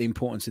talked about the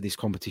importance of this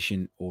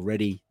competition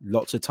already.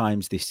 Lots of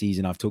times this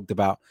season, I've talked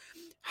about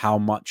how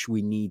much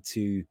we need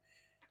to,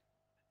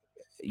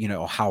 you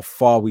know, how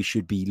far we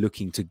should be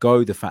looking to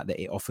go, the fact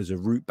that it offers a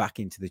route back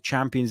into the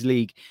Champions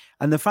League,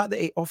 and the fact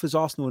that it offers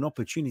Arsenal an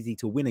opportunity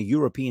to win a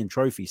European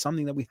trophy,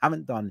 something that we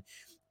haven't done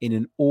in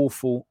an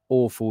awful,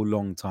 awful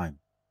long time.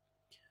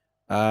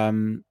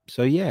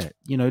 So yeah,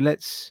 you know,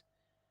 let's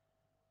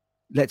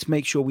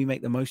make sure we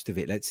make the most of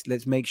it.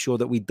 Let's make sure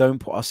that we don't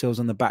put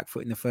ourselves on the back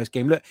foot in the first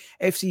game. Look,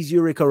 FC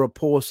Zurich are a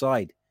poor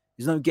side.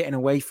 There's no getting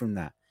away from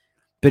that.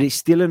 But it's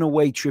still an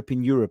away trip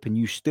in Europe, and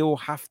you still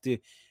have to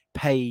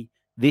pay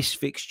this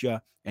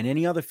fixture and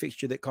any other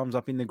fixture that comes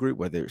up in the group,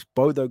 whether it's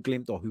Bodo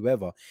Glimt or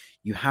whoever.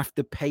 You have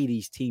to pay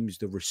these teams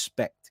the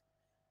respect,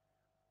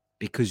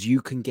 because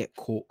you can get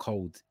caught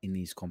cold in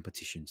these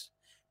competitions,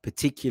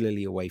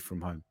 particularly away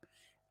from home.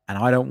 And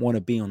I don't want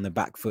to be on the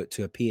back foot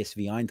to a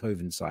PSV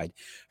Eindhoven side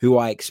who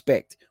I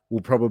expect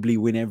will probably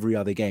win every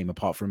other game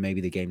apart from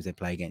maybe the games they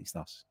play against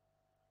us.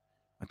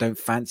 I don't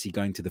fancy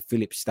going to the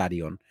Philips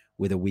Stadion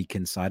with a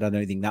weakened side. I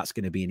don't think that's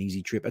going to be an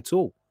easy trip at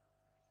all.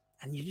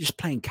 And you're just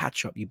playing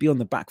catch up. You'd be on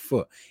the back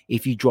foot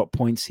if you drop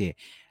points here.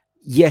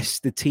 Yes,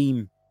 the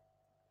team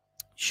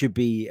should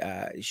be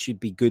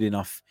good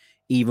enough,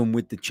 even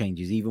with the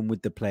changes, even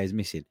with the players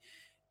missing.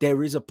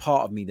 There is a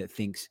part of me that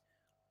thinks,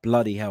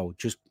 bloody hell,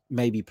 just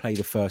maybe play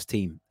the first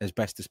team as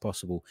best as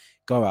possible.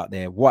 Go out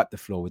there, wipe the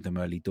floor with them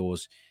early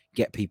doors,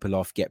 get people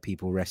off, get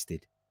people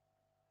rested.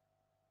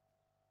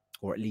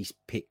 Or at least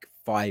pick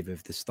 5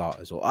 of the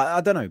starters. Or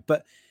I don't know,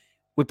 but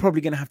we're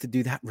probably going to have to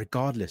do that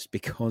regardless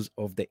because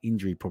of the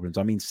injury problems.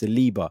 I mean,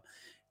 Saliba,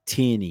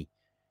 Tierney,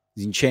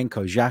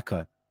 Zinchenko,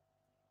 Xhaka,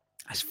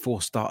 as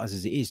 4 starters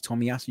as it is.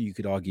 Tomiyasu, you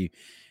could argue,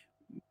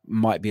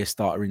 might be a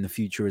starter in the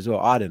future as well.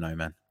 I don't know,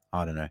 man.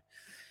 I don't know.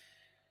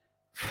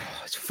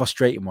 It's a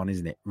frustrating one,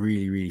 isn't it?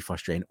 Really, really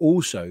frustrating.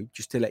 Also,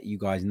 just to let you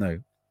guys know,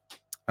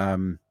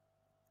 we're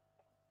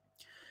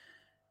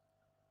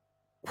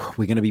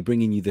going to be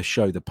bringing you the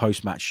show, the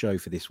post-match show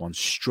for this one,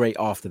 straight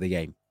after the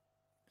game.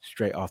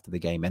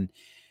 And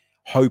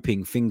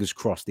hoping, fingers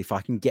crossed, if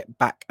I can get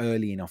back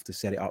early enough to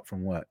set it up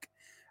from work,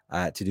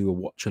 to do a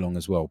watch along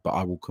as well. But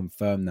I will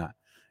confirm that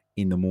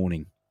in the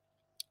morning.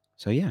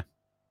 So yeah,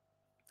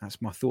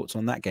 that's my thoughts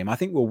on that game. I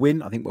think we'll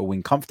win. I think we'll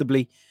win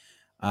comfortably.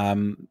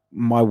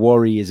 My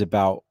worry is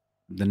about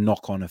the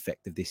knock-on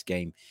effect of this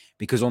game,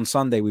 because on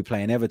Sunday we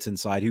play an Everton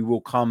side who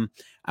will come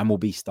and will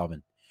be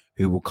stubborn,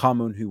 who will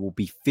come and who will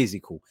be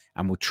physical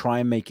and will try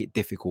and make it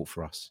difficult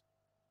for us.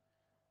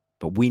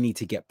 But we need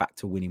to get back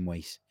to winning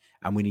ways.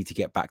 and we need to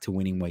get back to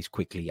winning ways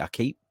quickly. I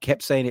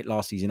kept saying it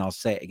last season. I'll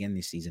say it again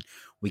this season.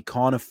 We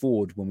can't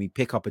afford, when we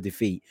pick up a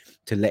defeat,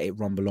 to let it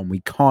rumble on.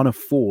 We can't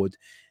afford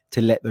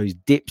to let those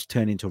dips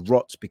turn into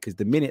rots, because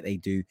the minute they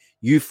do,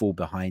 you fall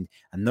behind.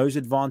 And those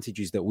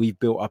advantages that we've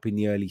built up in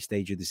the early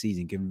stage of the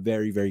season can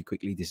very, very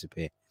quickly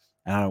disappear.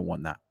 And I don't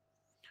want that.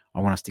 I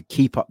want us to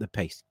keep up the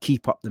pace,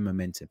 keep up the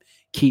momentum,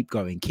 keep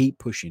going, keep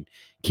pushing,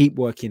 keep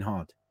working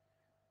hard.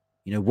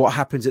 You know, what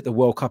happens at the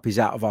World Cup is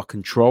out of our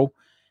control.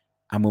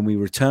 And when we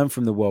return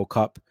from the World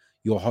Cup,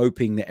 you're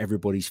hoping that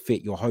everybody's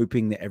fit. You're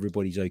hoping that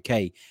everybody's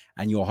okay.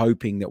 And you're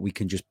hoping that we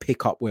can just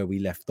pick up where we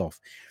left off.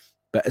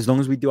 But as long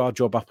as we do our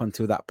job up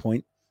until that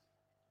point,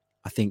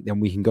 I think then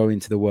we can go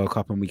into the World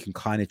Cup and we can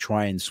kind of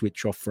try and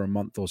switch off for a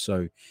month or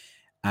so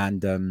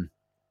and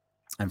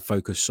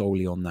focus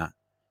solely on that,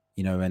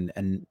 you know,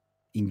 and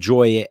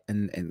enjoy it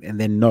and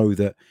then know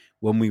that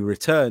when we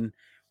return,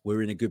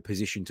 we're in a good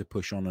position to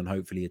push on and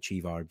hopefully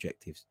achieve our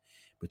objectives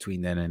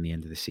between then and the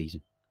end of the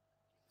season.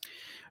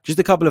 Just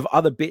a couple of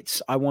other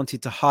bits I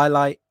wanted to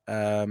highlight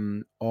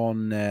on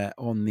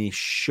this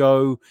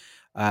show.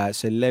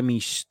 So let me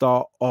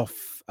start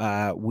off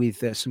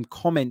with some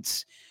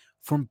comments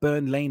from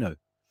Bernd Leno.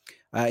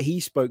 He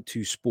spoke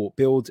to Sport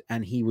Build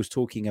and he was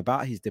talking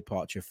about his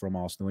departure from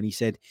Arsenal. And he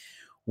said,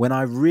 "When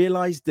I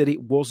realized that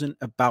it wasn't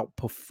about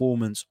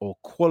performance or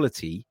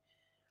quality,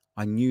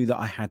 I knew that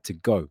I had to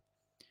go.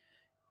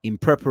 In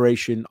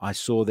preparation, I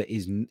saw that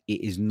it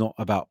is not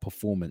about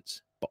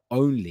performance, but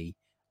only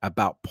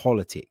about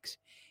politics.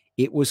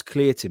 It was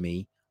clear to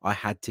me I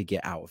had to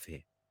get out of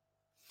here."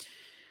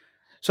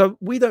 So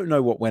we don't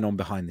know what went on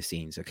behind the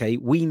scenes, okay?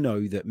 We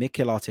know that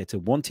Mikel Arteta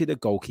wanted a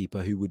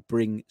goalkeeper who would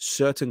bring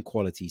certain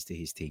qualities to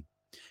his team,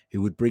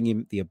 who would bring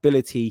him the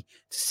ability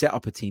to set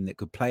up a team that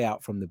could play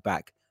out from the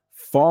back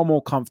far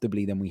more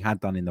comfortably than we had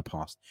done in the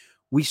past.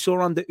 We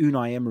saw under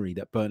Unai Emery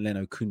that Bernd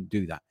Leno couldn't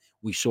do that.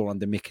 We saw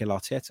under Mikel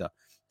Arteta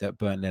that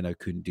Bernd Leno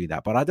couldn't do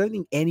that. But I don't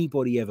think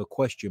anybody ever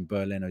questioned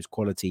Bernd Leno's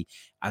quality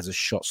as a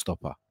shot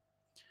stopper.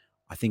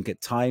 I think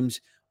at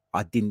times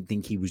I didn't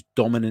think he was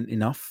dominant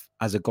enough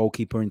as a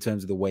goalkeeper in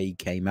terms of the way he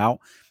came out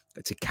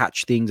to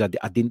catch things. I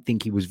didn't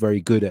think he was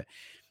very good at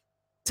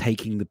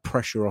taking the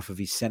pressure off of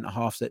his centre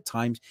halves at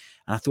times.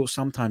 And I thought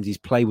sometimes his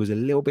play was a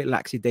little bit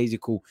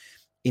lackadaisical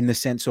in the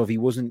sense of he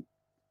wasn't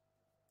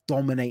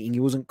dominating, he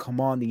wasn't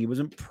commanding, he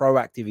wasn't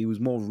proactive, he was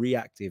more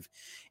reactive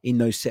in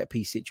those set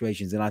piece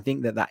situations. And I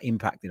think that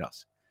impacted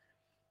us.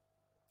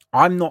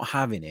 I'm not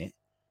having it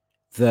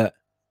that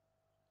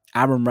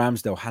Aaron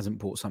Ramsdale hasn't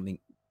brought something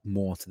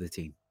more to the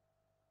team.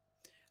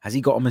 Has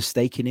he got a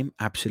mistake in him?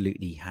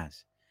 Absolutely he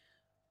has.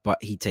 But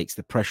he takes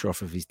the pressure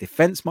off of his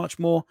defense much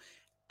more,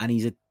 and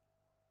he's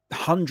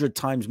 100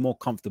 times more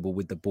comfortable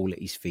with the ball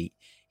at his feet.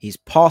 His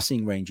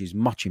passing range is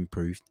much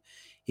improved.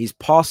 His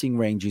passing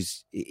range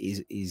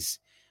is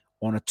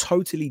on a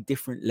totally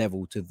different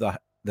level to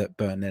that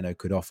Bernd Leno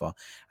could offer.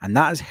 And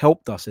that has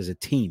helped us as a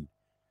team.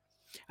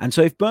 And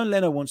so if Bernd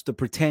Leno wants to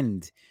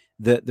pretend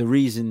that the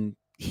reason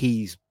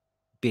he's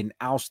been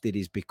ousted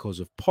is because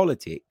of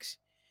politics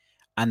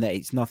and that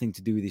it's nothing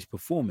to do with his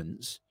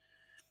performance,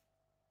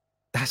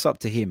 that's up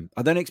to him.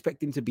 I don't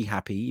expect him to be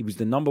happy. He was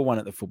the number one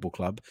at the football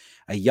club.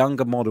 A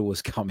younger model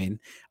has come in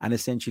and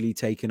essentially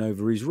taken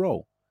over his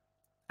role.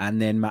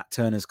 And then Matt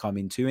Turner's come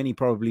in too, and he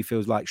probably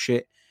feels like,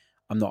 shit,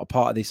 I'm not a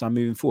part of this, I'm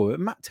moving forward. But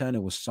Matt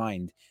Turner was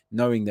signed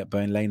knowing that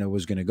Bernd Leno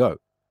was going to go.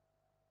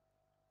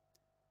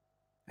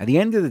 At the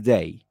end of the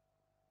day,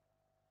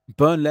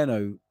 Bernd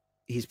Leno,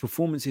 his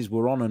performances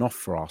were on and off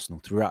for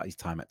Arsenal throughout his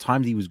time. At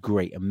times he was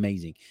great,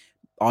 amazing,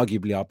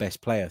 arguably our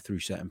best player through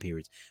certain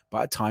periods.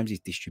 But at times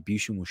his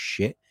distribution was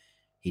shit.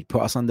 He'd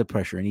put us under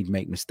pressure and he'd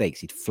make mistakes.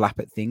 He'd flap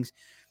at things.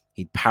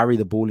 He'd parry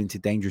the ball into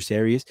dangerous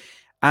areas.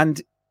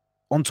 And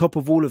on top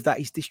of all of that,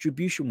 his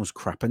distribution was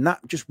crap. And that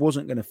just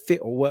wasn't going to fit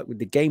or work with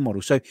the game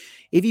model. So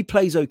if he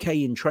plays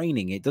okay in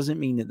training, it doesn't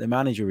mean that the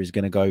manager is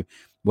going to go,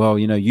 well,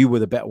 you know, you were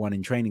the better one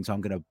in training, so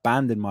I'm going to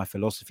abandon my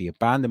philosophy,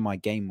 abandon my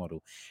game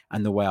model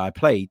and the way I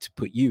play to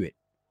put you in.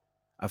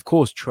 Of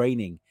course,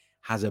 training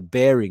has a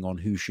bearing on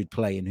who should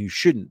play and who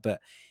shouldn't, but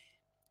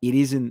it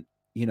isn't,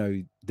 you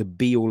know, the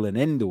be all and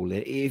end all.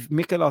 If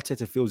Mikel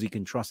Arteta feels he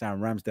can trust Aaron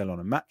Ramsdale on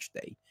a match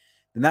day,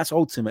 then that's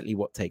ultimately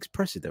what takes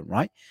precedent,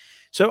 right?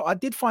 So I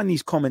did find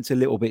these comments a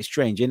little bit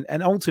strange. And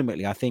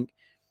ultimately, I think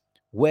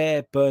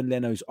where Bernd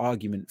Leno's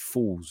argument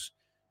falls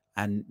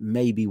and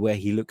maybe where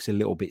he looks a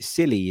little bit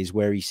silly is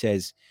where he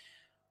says,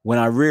 when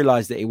I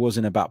realized that it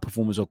wasn't about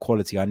performance or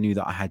quality, I knew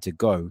that I had to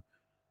go.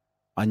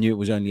 I knew it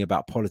was only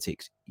about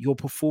politics. Your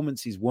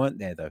performances weren't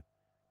there, though,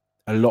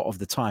 a lot of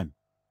the time.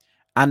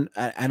 And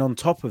on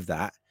top of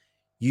that,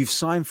 you've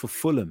signed for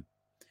Fulham,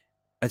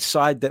 a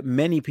side that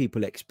many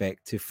people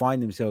expect to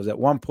find themselves at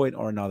one point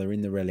or another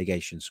in the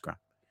relegation scrap.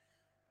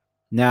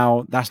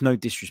 Now, that's no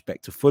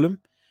disrespect to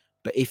Fulham,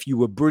 but if you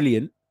were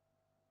brilliant,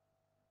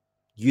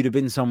 you'd have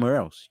been somewhere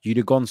else. You'd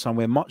have gone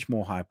somewhere much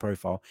more high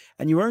profile,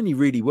 and you're only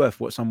really worth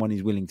what someone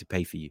is willing to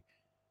pay for you.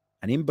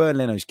 And in Bernd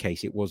Leno's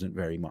case, it wasn't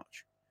very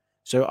much.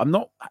 So I'm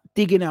not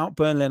digging out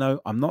Bernd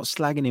Leno. I'm not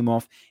slagging him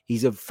off.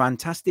 He's a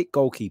fantastic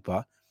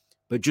goalkeeper,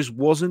 but just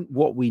wasn't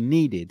what we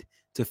needed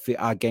to fit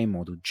our game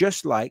model.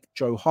 Just like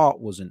Joe Hart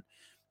wasn't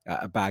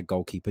a bad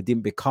goalkeeper,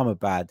 didn't become a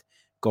bad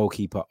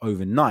goalkeeper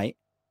overnight.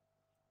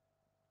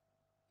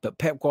 But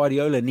Pep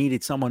Guardiola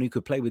needed someone who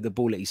could play with the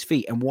ball at his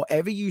feet. And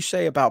whatever you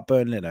say about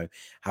Bernd Leno,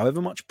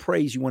 however much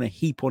praise you want to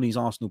heap on his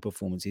Arsenal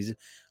performances,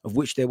 of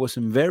which there were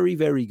some very,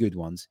 very good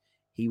ones,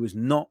 he was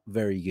not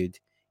very good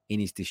in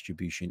his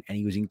distribution, and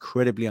he was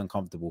incredibly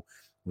uncomfortable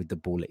with the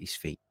ball at his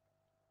feet.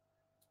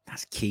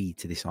 That's key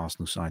to this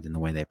Arsenal side and the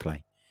way they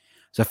play.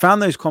 So I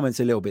found those comments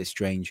a little bit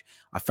strange.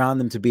 I found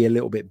them to be a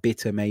little bit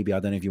bitter, maybe. I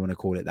don't know if you want to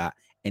call it that.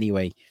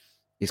 Anyway,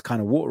 it's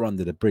kind of water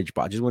under the bridge,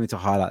 but I just wanted to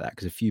highlight that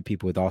because a few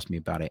people had asked me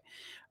about it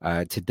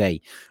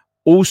today.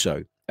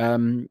 Also,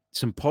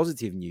 some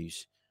positive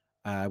news,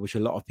 which a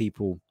lot of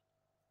people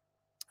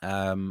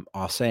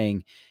are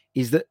saying,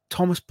 is that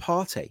Thomas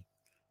Partey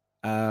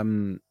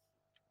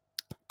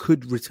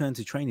could return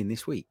to training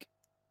this week.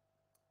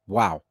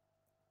 Wow.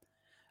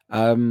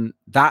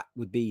 That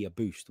would be a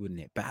boost, wouldn't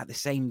it? But at the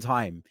same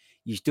time,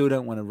 you still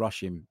don't want to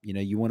rush him. You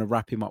know, you want to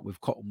wrap him up with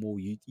cotton wool.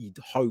 You'd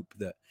hope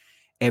that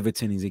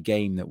Everton is a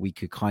game that we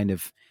could kind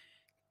of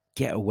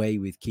get away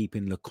with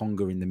keeping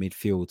Lokonga in the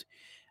midfield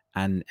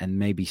and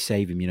maybe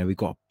save him. You know, we've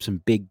got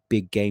some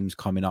big games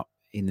coming up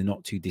in the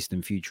not too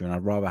distant future, and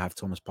I'd rather have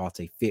Thomas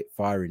Partey fit,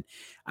 firing,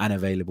 and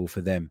available for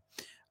them.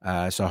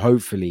 So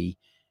hopefully,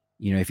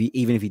 you know,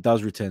 even if he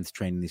does return to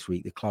training this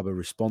week, the club are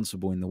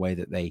responsible in the way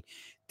that they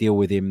deal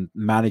with him,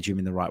 manage him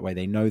in the right way.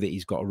 They know that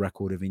he's got a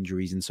record of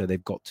injuries, and so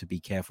they've got to be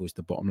careful is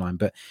the bottom line.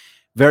 But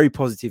very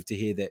positive to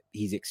hear that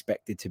he's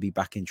expected to be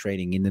back in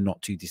training in the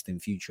not too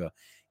distant future,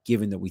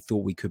 given that we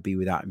thought we could be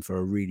without him for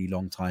a really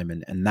long time.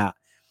 And that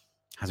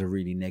has a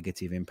really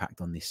negative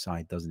impact on this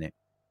side, doesn't it?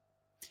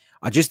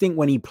 I just think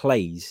when he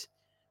plays,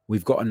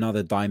 we've got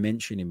another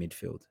dimension in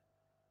midfield.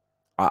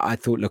 I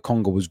thought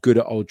Lokonga was good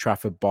at Old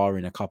Trafford,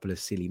 barring a couple of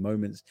silly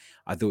moments.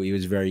 I thought he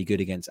was very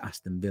good against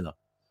Aston Villa.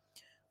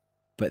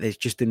 But there's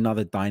just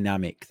another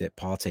dynamic that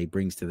Partey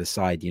brings to the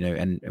side, you know.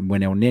 And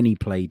when Elneny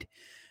played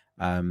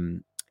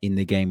in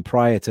the game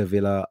prior to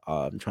Villa,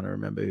 I'm trying to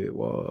remember who it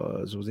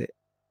was. Was it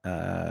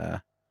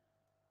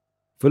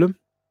Fulham?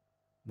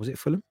 Was it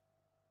Fulham?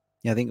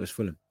 Yeah, I think it was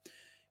Fulham.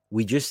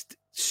 We just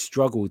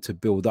struggled to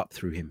build up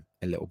through him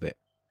a little bit.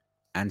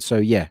 And so,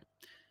 yeah,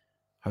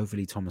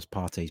 hopefully Thomas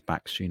Partey's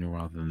back sooner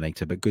rather than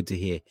later. But good to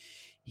hear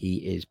he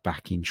is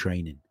back in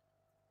training.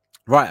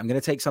 Right, I'm going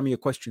to take some of your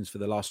questions for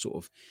the last sort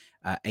of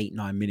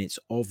 8-9 minutes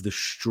of the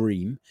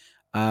stream.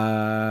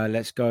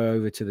 Let's go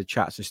over to the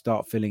chat to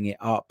start filling it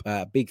up.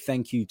 Big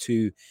thank you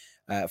to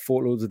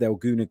Fort Lauderdale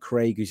Guna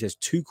Craig, who says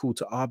Tuchel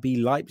to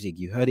RB Leipzig.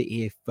 You heard it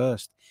here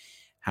first,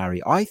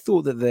 Harry. I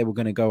thought that they were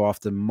going to go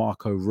after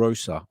Marco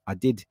Rosa. I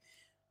did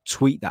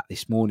tweet that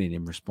this morning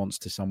in response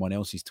to someone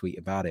else's tweet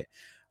about it.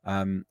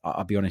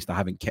 I'll be honest, I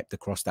haven't kept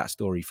across that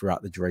story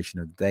throughout the duration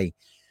of the day.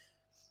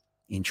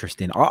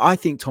 Interesting. I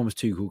think Thomas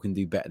Tuchel can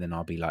do better than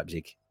RB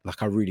Leipzig.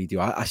 Like, I really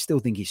do. I still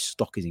think his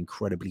stock is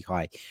incredibly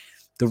high.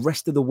 The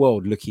rest of the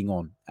world looking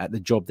on at the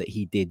job that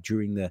he did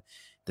during the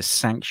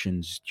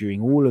sanctions, during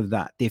all of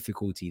that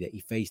difficulty that he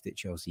faced at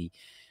Chelsea,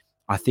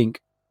 I think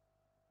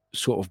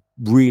sort of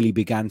really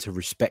began to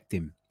respect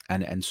him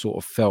and sort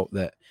of felt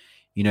that,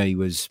 you know, he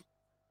was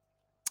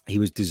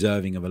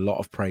deserving of a lot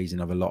of praise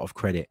and of a lot of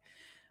credit.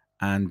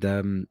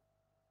 And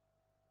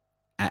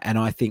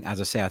I think,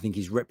 as I say, I think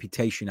his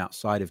reputation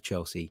outside of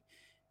Chelsea,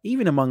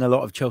 even among a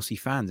lot of Chelsea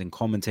fans and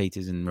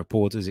commentators and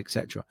reporters,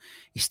 etc.,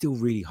 is still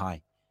really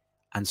high.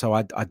 And so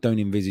I don't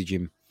envisage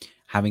him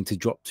having to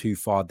drop too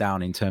far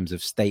down in terms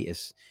of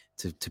status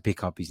to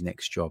pick up his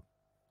next job.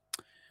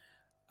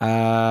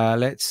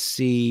 Let's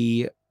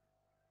see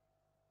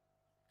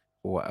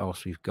what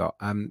else we've got.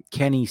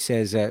 Kenny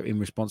says in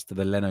response to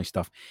the Leno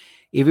stuff,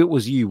 if it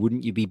was you,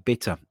 wouldn't you be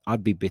bitter?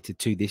 I'd be bitter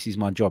too. This is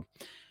my job.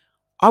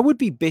 I would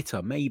be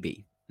bitter,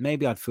 maybe.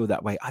 Maybe I'd feel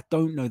that way. I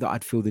don't know that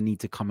I'd feel the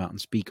need to come out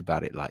and speak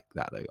about it like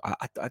that, though.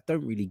 I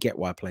don't really get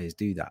why players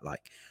do that.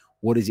 Like,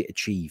 what does it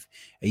achieve?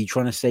 Are you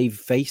trying to save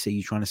face? Are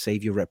you trying to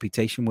save your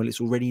reputation? Well,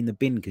 it's already in the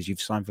bin because you've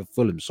signed for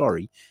Fulham.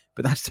 Sorry,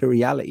 but that's the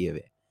reality of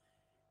it.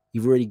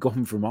 You've already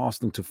gone from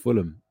Arsenal to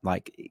Fulham.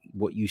 Like,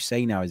 what you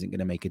say now isn't going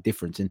to make a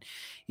difference. And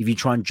if you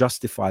try and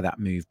justify that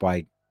move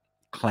by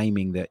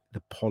claiming that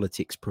the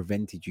politics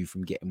prevented you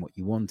from getting what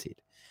you wanted,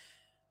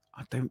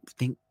 I don't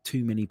think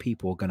too many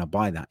people are going to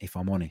buy that, if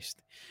I'm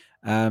honest.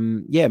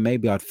 Yeah,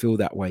 maybe I'd feel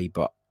that way,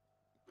 but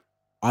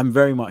I'm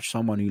very much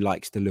someone who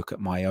likes to look at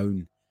my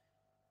own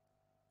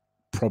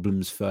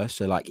problems first.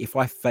 So, like, if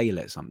I fail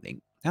at something,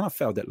 and I've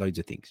failed at loads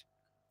of things,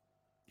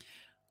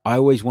 I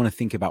always want to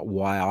think about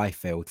why I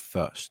failed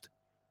first.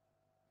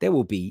 There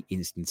will be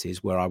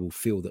instances where I will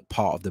feel that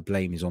part of the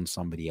blame is on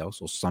somebody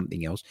else or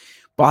something else,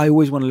 but I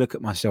always want to look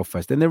at myself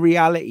first. And the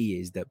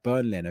reality is that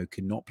Bernd Leno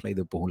could not play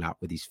the ball out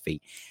with his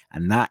feet.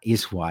 And that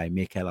is why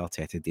Mikel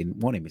Arteta didn't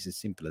want him. It's as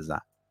simple as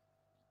that.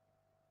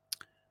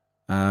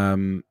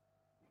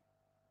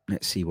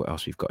 Let's see what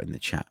else we've got in the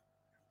chat.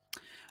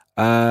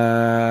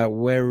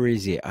 Where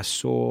is it? I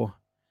saw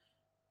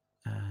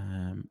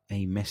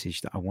a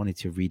message that I wanted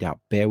to read out.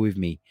 Bear with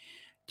me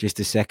just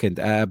a second.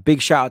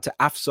 Big shout out to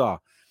Afsar,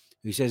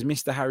 who says,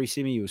 Mr. Harry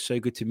Simi, it was so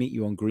good to meet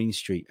you on Green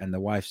Street. And the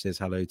wife says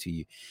hello to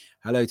you.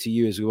 Hello to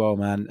you as well,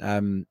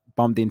 man.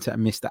 Bumped into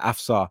Mr.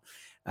 Afsar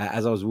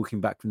as I was walking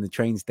back from the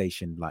train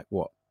station, like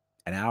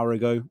an hour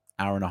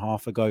and a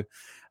half ago.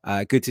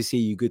 Good to see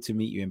you. Good to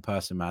meet you in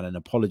person, man. And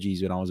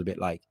apologies when I was a bit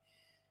like,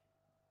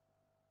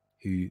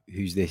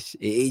 who's this?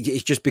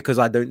 It's just because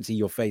I don't see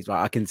your face.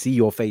 Like, I can see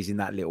your face in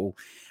that little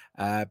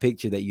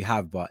picture that you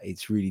have, but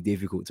it's really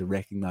difficult to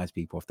recognize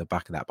people off the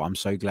back of that. But I'm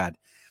so glad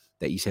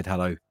that you said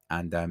hello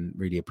and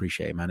really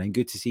appreciate it, man. And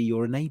good to see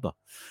you're a neighbor.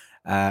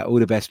 All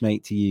the best,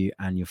 mate, to you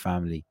and your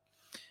family.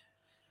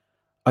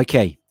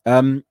 Okay.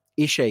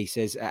 Ishay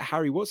says,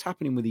 Harry, what's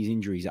happening with these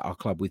injuries at our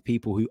club with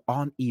people who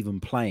aren't even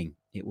playing?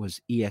 It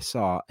was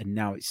ESR and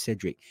now it's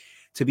Cedric.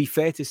 To be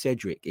fair to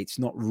Cedric, it's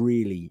not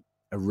really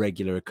a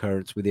regular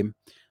occurrence with him.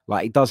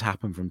 Like, it does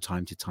happen from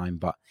time to time,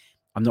 but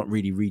I'm not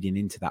really reading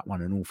into that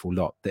one an awful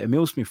lot. The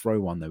Emile Smith-Rowe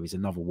one, though, is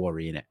another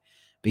worry in it,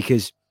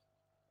 because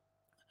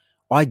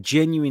I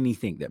genuinely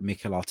think that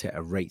Mikel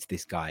Arteta rates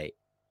this guy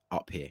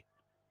up here,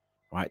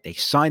 right? They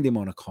signed him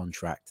on a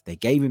contract. They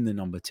gave him the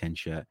number 10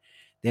 shirt.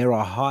 There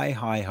are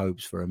high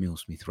hopes for Emile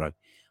Smith-Rowe,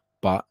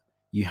 but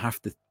you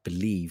have to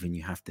believe and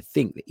you have to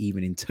think that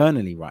even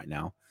internally right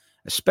now,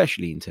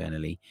 especially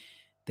internally,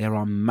 there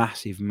are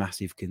massive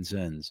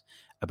concerns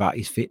about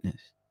his fitness,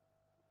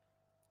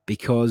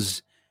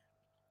 because,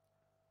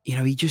 you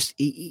know,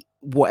 he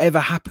whatever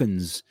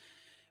happens,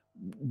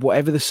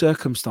 whatever the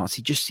circumstance,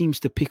 he just seems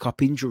to pick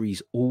up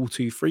injuries all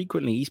too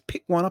frequently. He's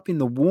picked one up in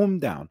the warm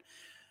down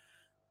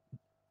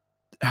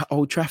at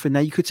Old Trafford. Now,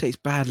 you could say it's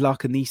bad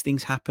luck and these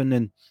things happen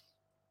and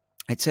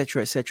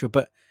etc.,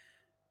 but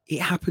it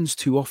happens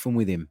too often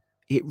with him.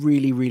 It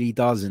really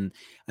does. And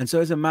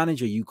so as a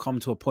manager, you come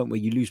to a point where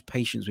you lose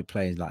patience with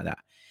players like that,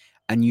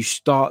 and you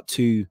start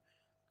to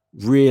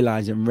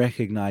realize and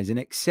recognize and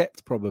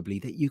accept probably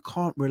that you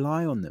can't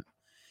rely on them.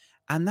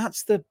 And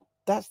that's the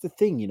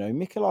thing, you know.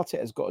 Mikel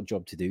Arteta's got a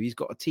job to do. He's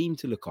got a team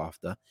to look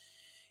after.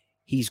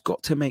 He's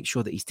got to make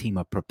sure that his team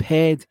are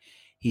prepared.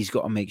 He's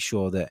got to make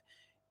sure that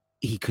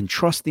he can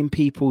trust in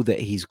people, that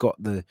he's got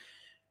the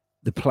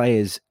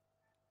players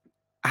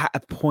at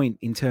a point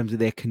in terms of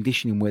their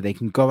conditioning where they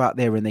can go out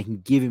there and they can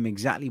give him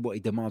exactly what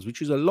he demands,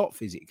 which is a lot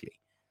physically.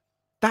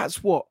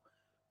 That's what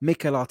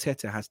Mikel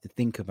Arteta has to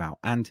think about.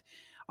 And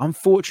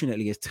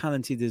unfortunately, as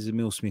talented as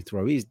Emile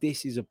Smith-Rowe is,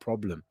 this is a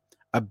problem,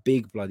 a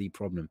big bloody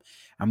problem.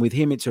 And with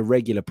him, it's a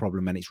regular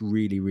problem, and it's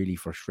really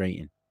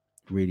frustrating.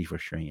 Really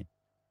frustrating.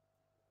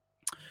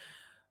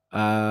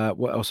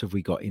 What else have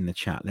we got in the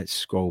chat? Let's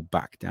scroll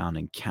back down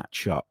and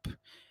catch up.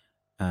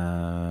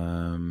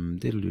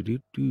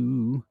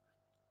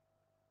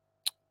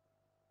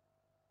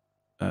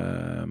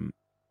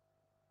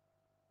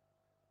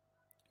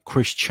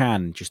 Chris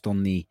Chan, just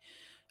on the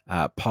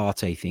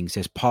Partey thing,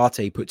 says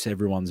Partey puts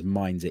everyone's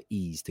minds at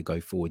ease to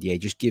go forward. Yeah, it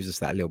just gives us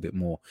that little bit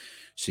more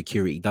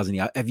security, doesn't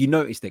he? Have you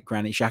noticed that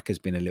Granit Xhaka's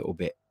been a little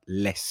bit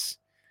less,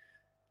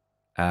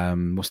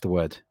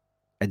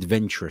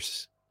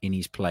 adventurous in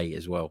his play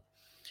as well,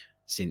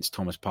 since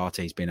Thomas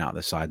Partey's been out of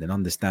the side, and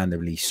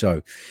understandably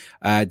so.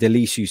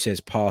 Delisu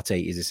says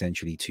Partey is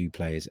essentially two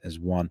players as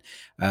one.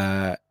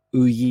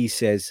 Uyi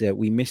says,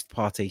 we missed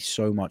Partey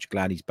so much.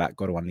 Glad he's back.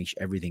 Got to unleash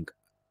everything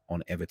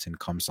on Everton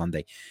come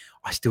Sunday.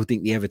 I still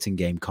think the Everton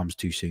game comes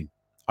too soon.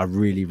 I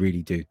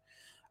really do.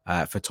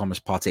 For Thomas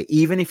Partey,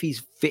 even if he's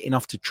fit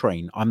enough to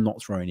train, I'm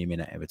not throwing him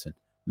in at Everton,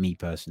 me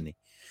personally.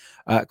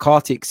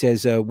 Kartik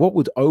says, what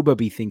would Oba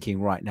be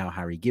thinking right now,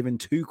 Harry, given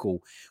Tuchel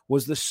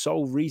was the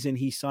sole reason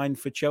he signed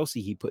for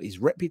Chelsea? He put his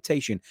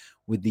reputation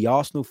with the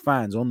Arsenal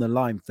fans on the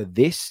line for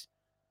this.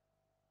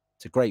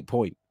 It's a great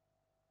point.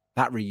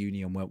 That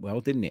reunion went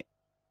well, didn't it?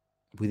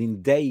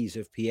 Within days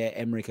of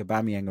Pierre-Emerick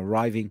Aubameyang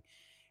arriving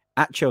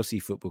at Chelsea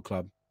Football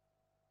Club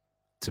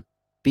to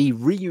be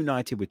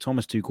reunited with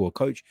Thomas Tuchel, a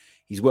coach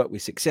he's worked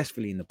with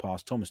successfully in the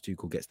past, Thomas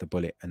Tuchel gets the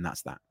bullet, and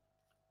that's that.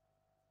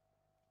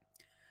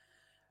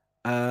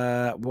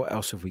 What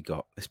else have we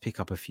got? Let's pick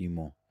up a few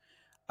more.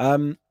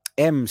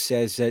 M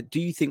says,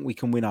 do you think we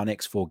can win our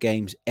next 4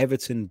 games?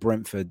 Everton,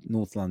 Brentford,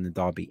 North London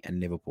Derby, and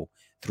Liverpool.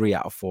 3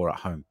 out of 4 at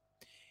home.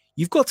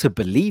 You've got to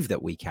believe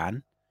that we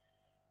can.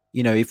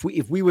 You know, if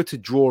we were to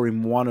draw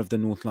in one of the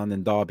North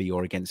London Derby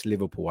or against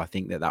Liverpool, I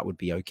think that would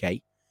be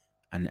okay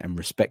and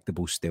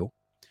respectable still.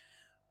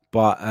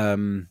 But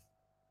I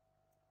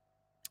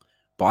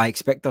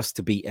expect us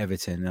to beat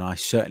Everton, and I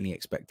certainly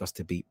expect us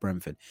to beat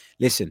Brentford.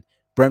 Listen,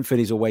 Brentford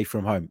is away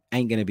from home.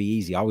 Ain't going to be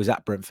easy. I was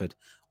at Brentford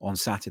on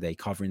Saturday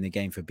covering the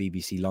game for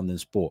BBC London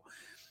Sport.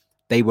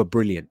 They were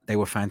brilliant. They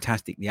were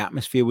fantastic. The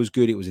atmosphere was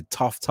good. It was a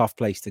tough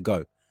place to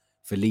go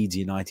for Leeds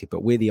United.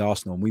 But we're the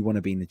Arsenal, and we want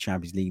to be in the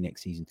Champions League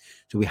next season.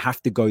 So we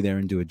have to go there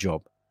and do a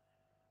job.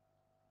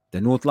 The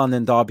North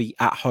London Derby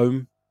at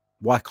home,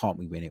 why can't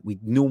we win it? We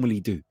normally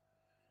do,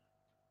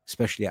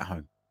 especially at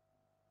home.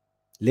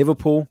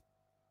 Liverpool,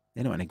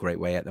 they're not in a great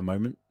way at the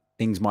moment.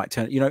 things might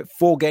turn,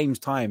 4 games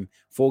time,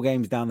 4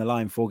 games down the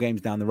line, 4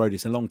 games down the road.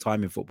 It's a long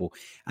time in football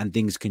and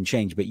things can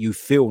change. But you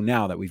feel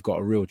now that we've got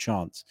a real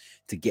chance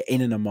to get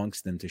in and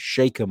amongst them, to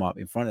shake them up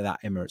in front of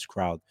that Emirates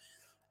crowd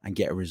and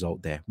get a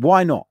result there.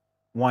 Why not?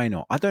 Why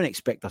not? I don't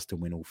expect us to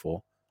win all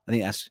 4. I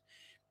think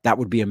that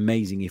would be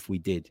amazing if we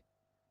did.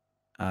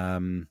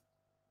 But,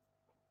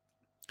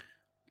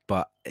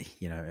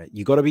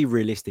 you got to be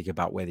realistic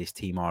about where this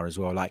team are as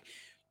well. Like,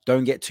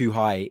 don't get too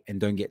high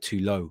and don't get too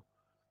low.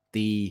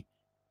 The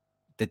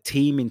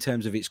team, in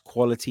terms of its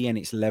quality and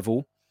its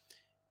level,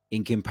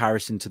 in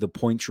comparison to the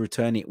points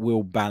return, it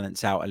will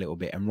balance out a little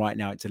bit. And right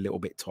now it's a little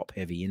bit top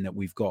heavy in that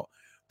we've got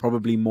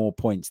probably more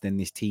points than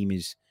this team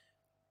is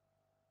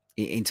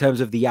in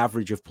terms of the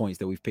average of points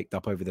that we've picked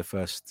up over the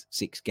first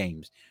 6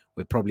 games.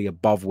 We're probably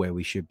above where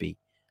we should be.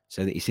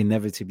 So that it's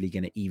inevitably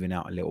going to even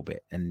out a little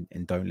bit, and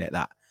don't let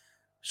that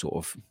sort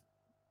of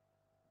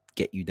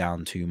get you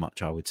down too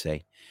much, I would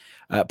say.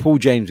 Paul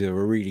James with a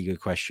really good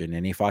question.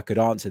 And if I could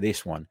answer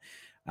this one,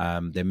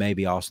 then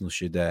maybe Arsenal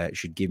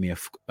should give me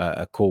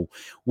a call.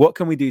 What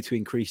can we do to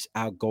increase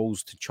our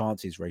goals to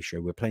chances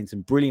ratio? We're playing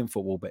some brilliant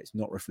football, but it's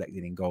not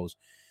reflected in goals.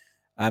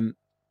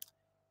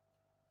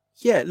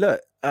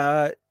 Look,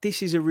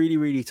 this is a really,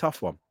 really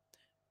tough one,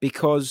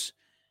 because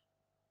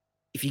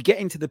if you get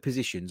into the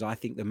positions, I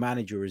think the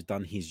manager has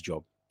done his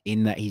job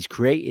in that he's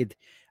created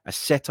a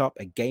setup,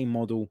 a game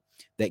model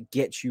that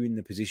gets you in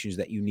the positions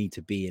that you need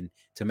to be in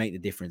to make the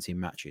difference in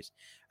matches.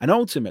 And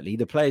ultimately,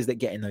 the players that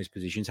get in those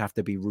positions have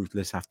to be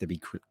ruthless, have to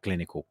be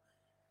clinical.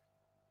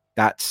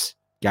 That's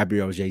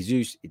Gabriel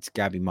Jesus, it's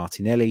Gabby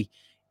Martinelli,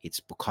 it's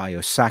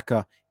Bukayo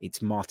Saka,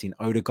 it's Martin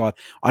Odegaard.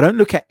 I don't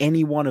look at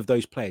any one of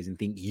those players and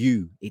think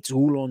it's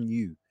all on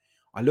you.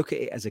 I look at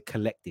it as a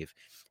collective.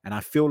 And I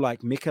feel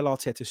like Mikel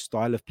Arteta's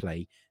style of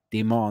play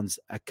demands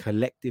a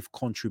collective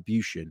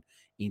contribution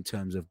in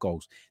terms of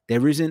goals.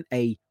 There isn't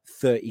a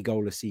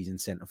 30-goal a season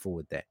centre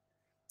forward there.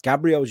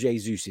 Gabriel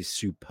Jesus is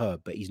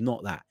superb, but he's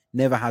not that.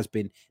 Never has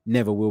been,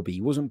 never will be.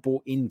 He wasn't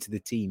brought into the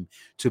team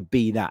to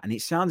be that. And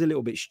it sounds a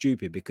little bit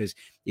stupid, because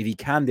if he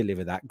can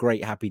deliver that,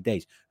 great, happy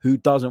days. Who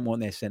doesn't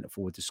want their centre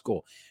forward to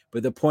score?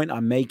 But the point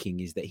I'm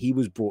making is that he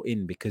was brought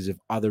in because of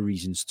other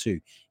reasons too.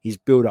 His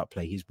build-up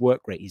play, his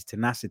work rate, his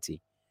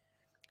tenacity.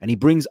 And he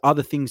brings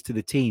other things to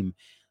the team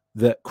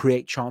that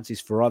create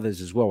chances for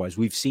others as well, as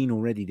we've seen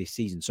already this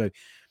season. So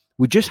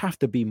we just have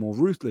to be more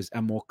ruthless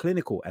and more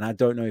clinical. And I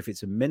don't know if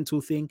it's a mental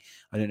thing.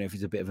 I don't know if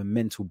it's a bit of a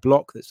mental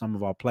block that some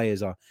of our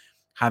players are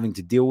having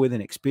to deal with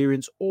and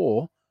experience,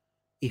 or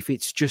if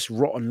it's just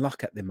rotten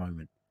luck at the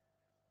moment.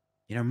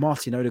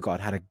 Martin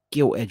Odegaard had a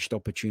gilt-edged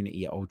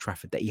opportunity at Old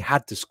Trafford that he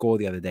had to score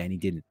the other day and he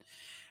didn't.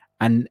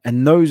 And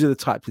those are the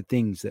types of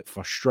things that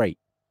frustrate.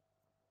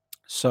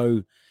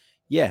 So,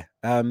 yeah,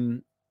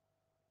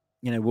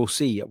 we'll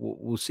see.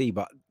 We'll see.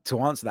 But to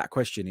answer that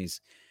question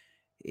is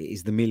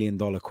the $1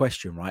 million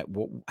question, right?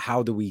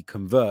 How do we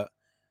convert?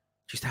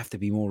 Just have to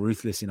be more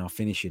ruthless in our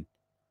finishing.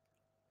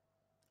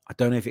 I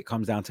don't know if it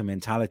comes down to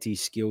mentality,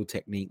 skill,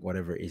 technique,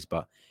 whatever it is,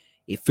 but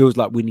it feels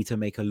like we need to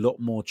make a lot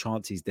more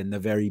chances than the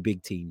very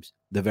big teams,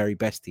 the very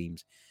best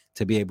teams,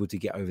 to be able to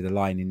get over the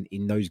line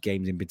in those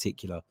games in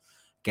particular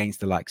against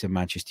the likes of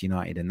Manchester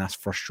United. And that's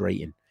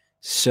frustrating.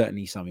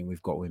 Certainly something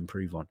we've got to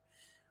improve on.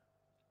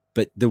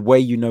 But the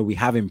way we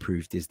have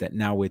improved is that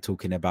now we're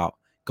talking about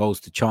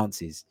goals to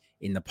chances.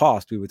 In the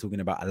past, we were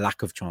talking about a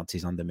lack of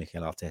chances under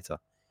Mikel Arteta,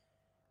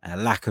 and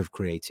a lack of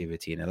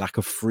creativity, and a lack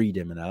of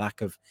freedom, and a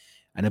lack of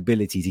an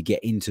ability to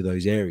get into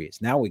those areas.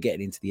 Now we're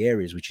getting into the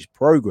areas, which is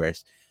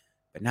progress,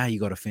 but now you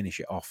got to finish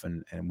it off,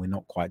 and we're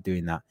not quite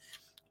doing that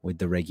with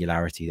the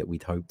regularity that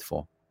we'd hoped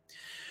for.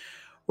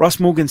 Russ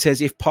Morgan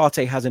says, if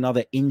Partey has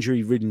another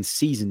injury-ridden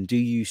season, do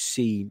you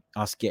see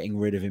us getting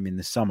rid of him in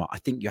the summer? I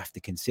think you have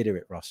to consider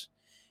it, Russ.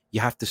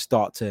 You have to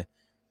start to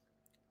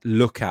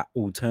look at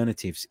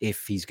alternatives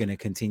if he's going to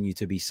continue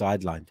to be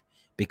sidelined,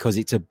 because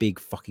it's a big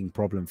fucking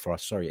problem for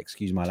us. Sorry,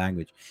 excuse my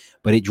language,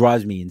 but it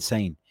drives me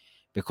insane,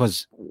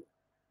 because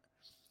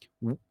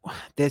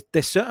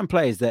there's certain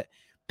players that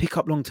pick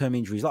up long-term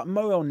injuries, like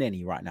Mo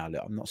Elneny right now.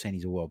 Look, I'm not saying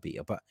he's a world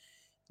beater, but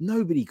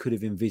nobody could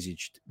have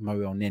envisaged Mo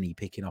Elneny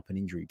picking up an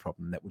injury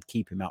problem that would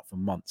keep him out for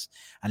months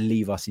and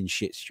leave us in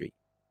shit street.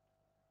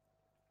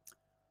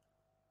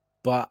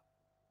 But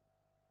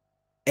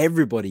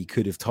everybody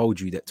could have told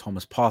you that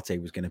Thomas Partey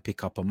was going to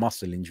pick up a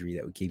muscle injury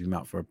that would keep him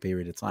out for a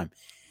period of time.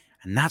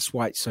 And that's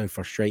why it's so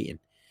frustrating,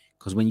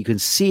 because when you can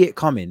see it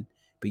coming,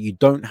 but you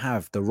don't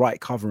have the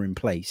right cover in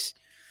place,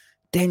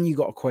 then you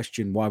got to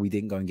question why we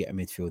didn't go and get a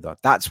midfielder.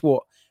 That's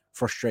what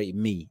frustrated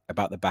me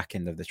about the back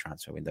end of the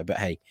transfer window. But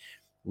hey,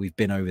 we've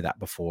been over that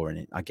before,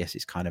 and I guess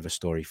it's kind of a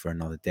story for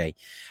another day.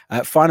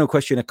 Final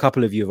question. A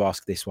couple of you have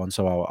asked this one,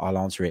 so I'll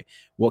answer it.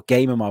 What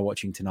game am I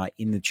watching tonight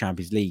in the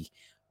Champions League?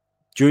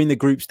 During the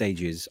group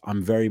stages,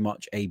 I'm very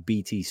much a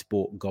BT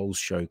Sport goals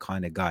show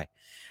kind of guy,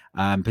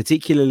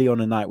 particularly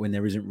on a night when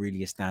there isn't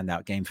really a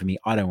standout game for me.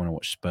 I don't want to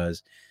watch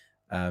Spurs.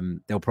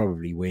 They'll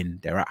probably win.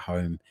 They're at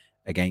home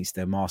against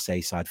a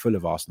Marseille side full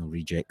of Arsenal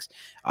rejects.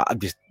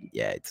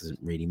 It doesn't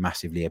really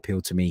massively appeal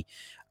to me.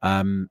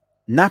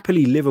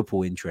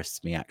 Napoli-Liverpool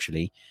interests me,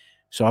 actually.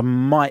 So I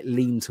might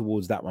lean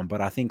towards that one,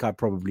 but I think I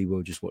probably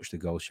will just watch the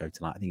goal show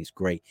tonight. I think it's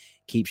great.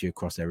 Keeps you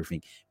across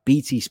everything.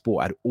 BT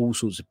Sport had all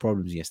sorts of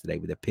problems yesterday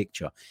with a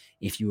picture.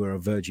 If you were a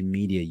Virgin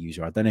Media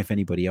user, I don't know if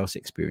anybody else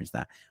experienced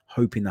that.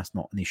 Hoping that's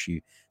not an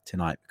issue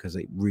tonight because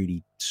it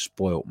really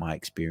spoilt my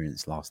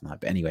experience last night.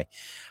 But anyway,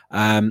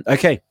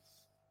 okay.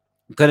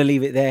 I'm going to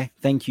leave it there.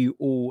 Thank you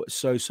all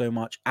so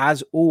much,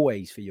 as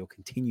always, for your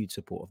continued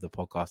support of the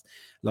podcast.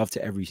 Love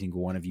to every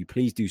single one of you.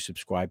 Please do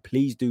subscribe.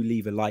 Please do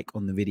leave a like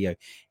on the video.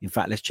 In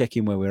fact, let's check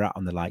in where we're at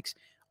on the likes.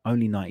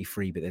 Only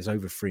 93, but there's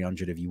over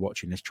 300 of you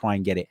watching. Let's try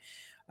and get it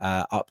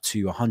up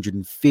to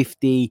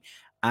 150.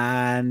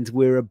 And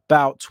we're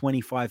about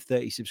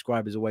 30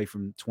 subscribers away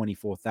from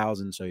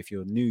 24,000. So if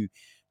you're new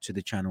to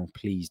the channel,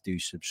 please do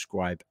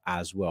subscribe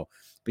as well.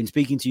 Been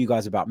speaking to you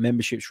guys about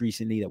memberships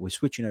recently, that we're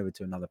switching over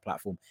to another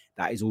platform.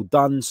 That is all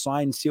done,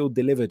 signed, sealed,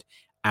 delivered,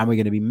 and we're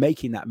going to be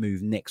making that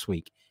move next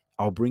week.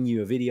 I'll bring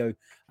you a video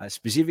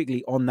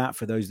specifically on that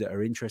for those that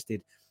are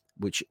interested,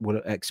 which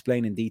will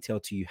explain in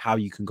detail to you how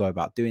you can go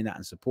about doing that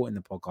and supporting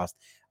the podcast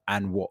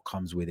and what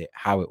comes with it,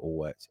 how it all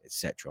works,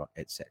 etc.,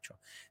 etc.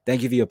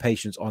 Thank you for your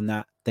patience on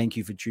that. Thank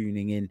you for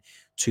tuning in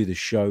to the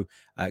show.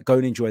 Go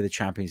and enjoy the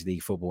Champions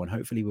League football, and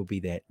hopefully we'll be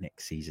there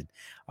next season.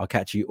 I'll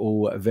catch you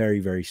all very,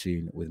 very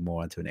soon with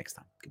more. Until next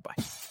time, goodbye.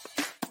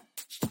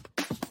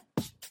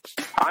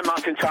 I'm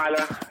Martin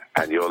Tyler,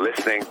 and you're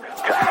listening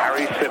to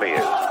Harry Symeou.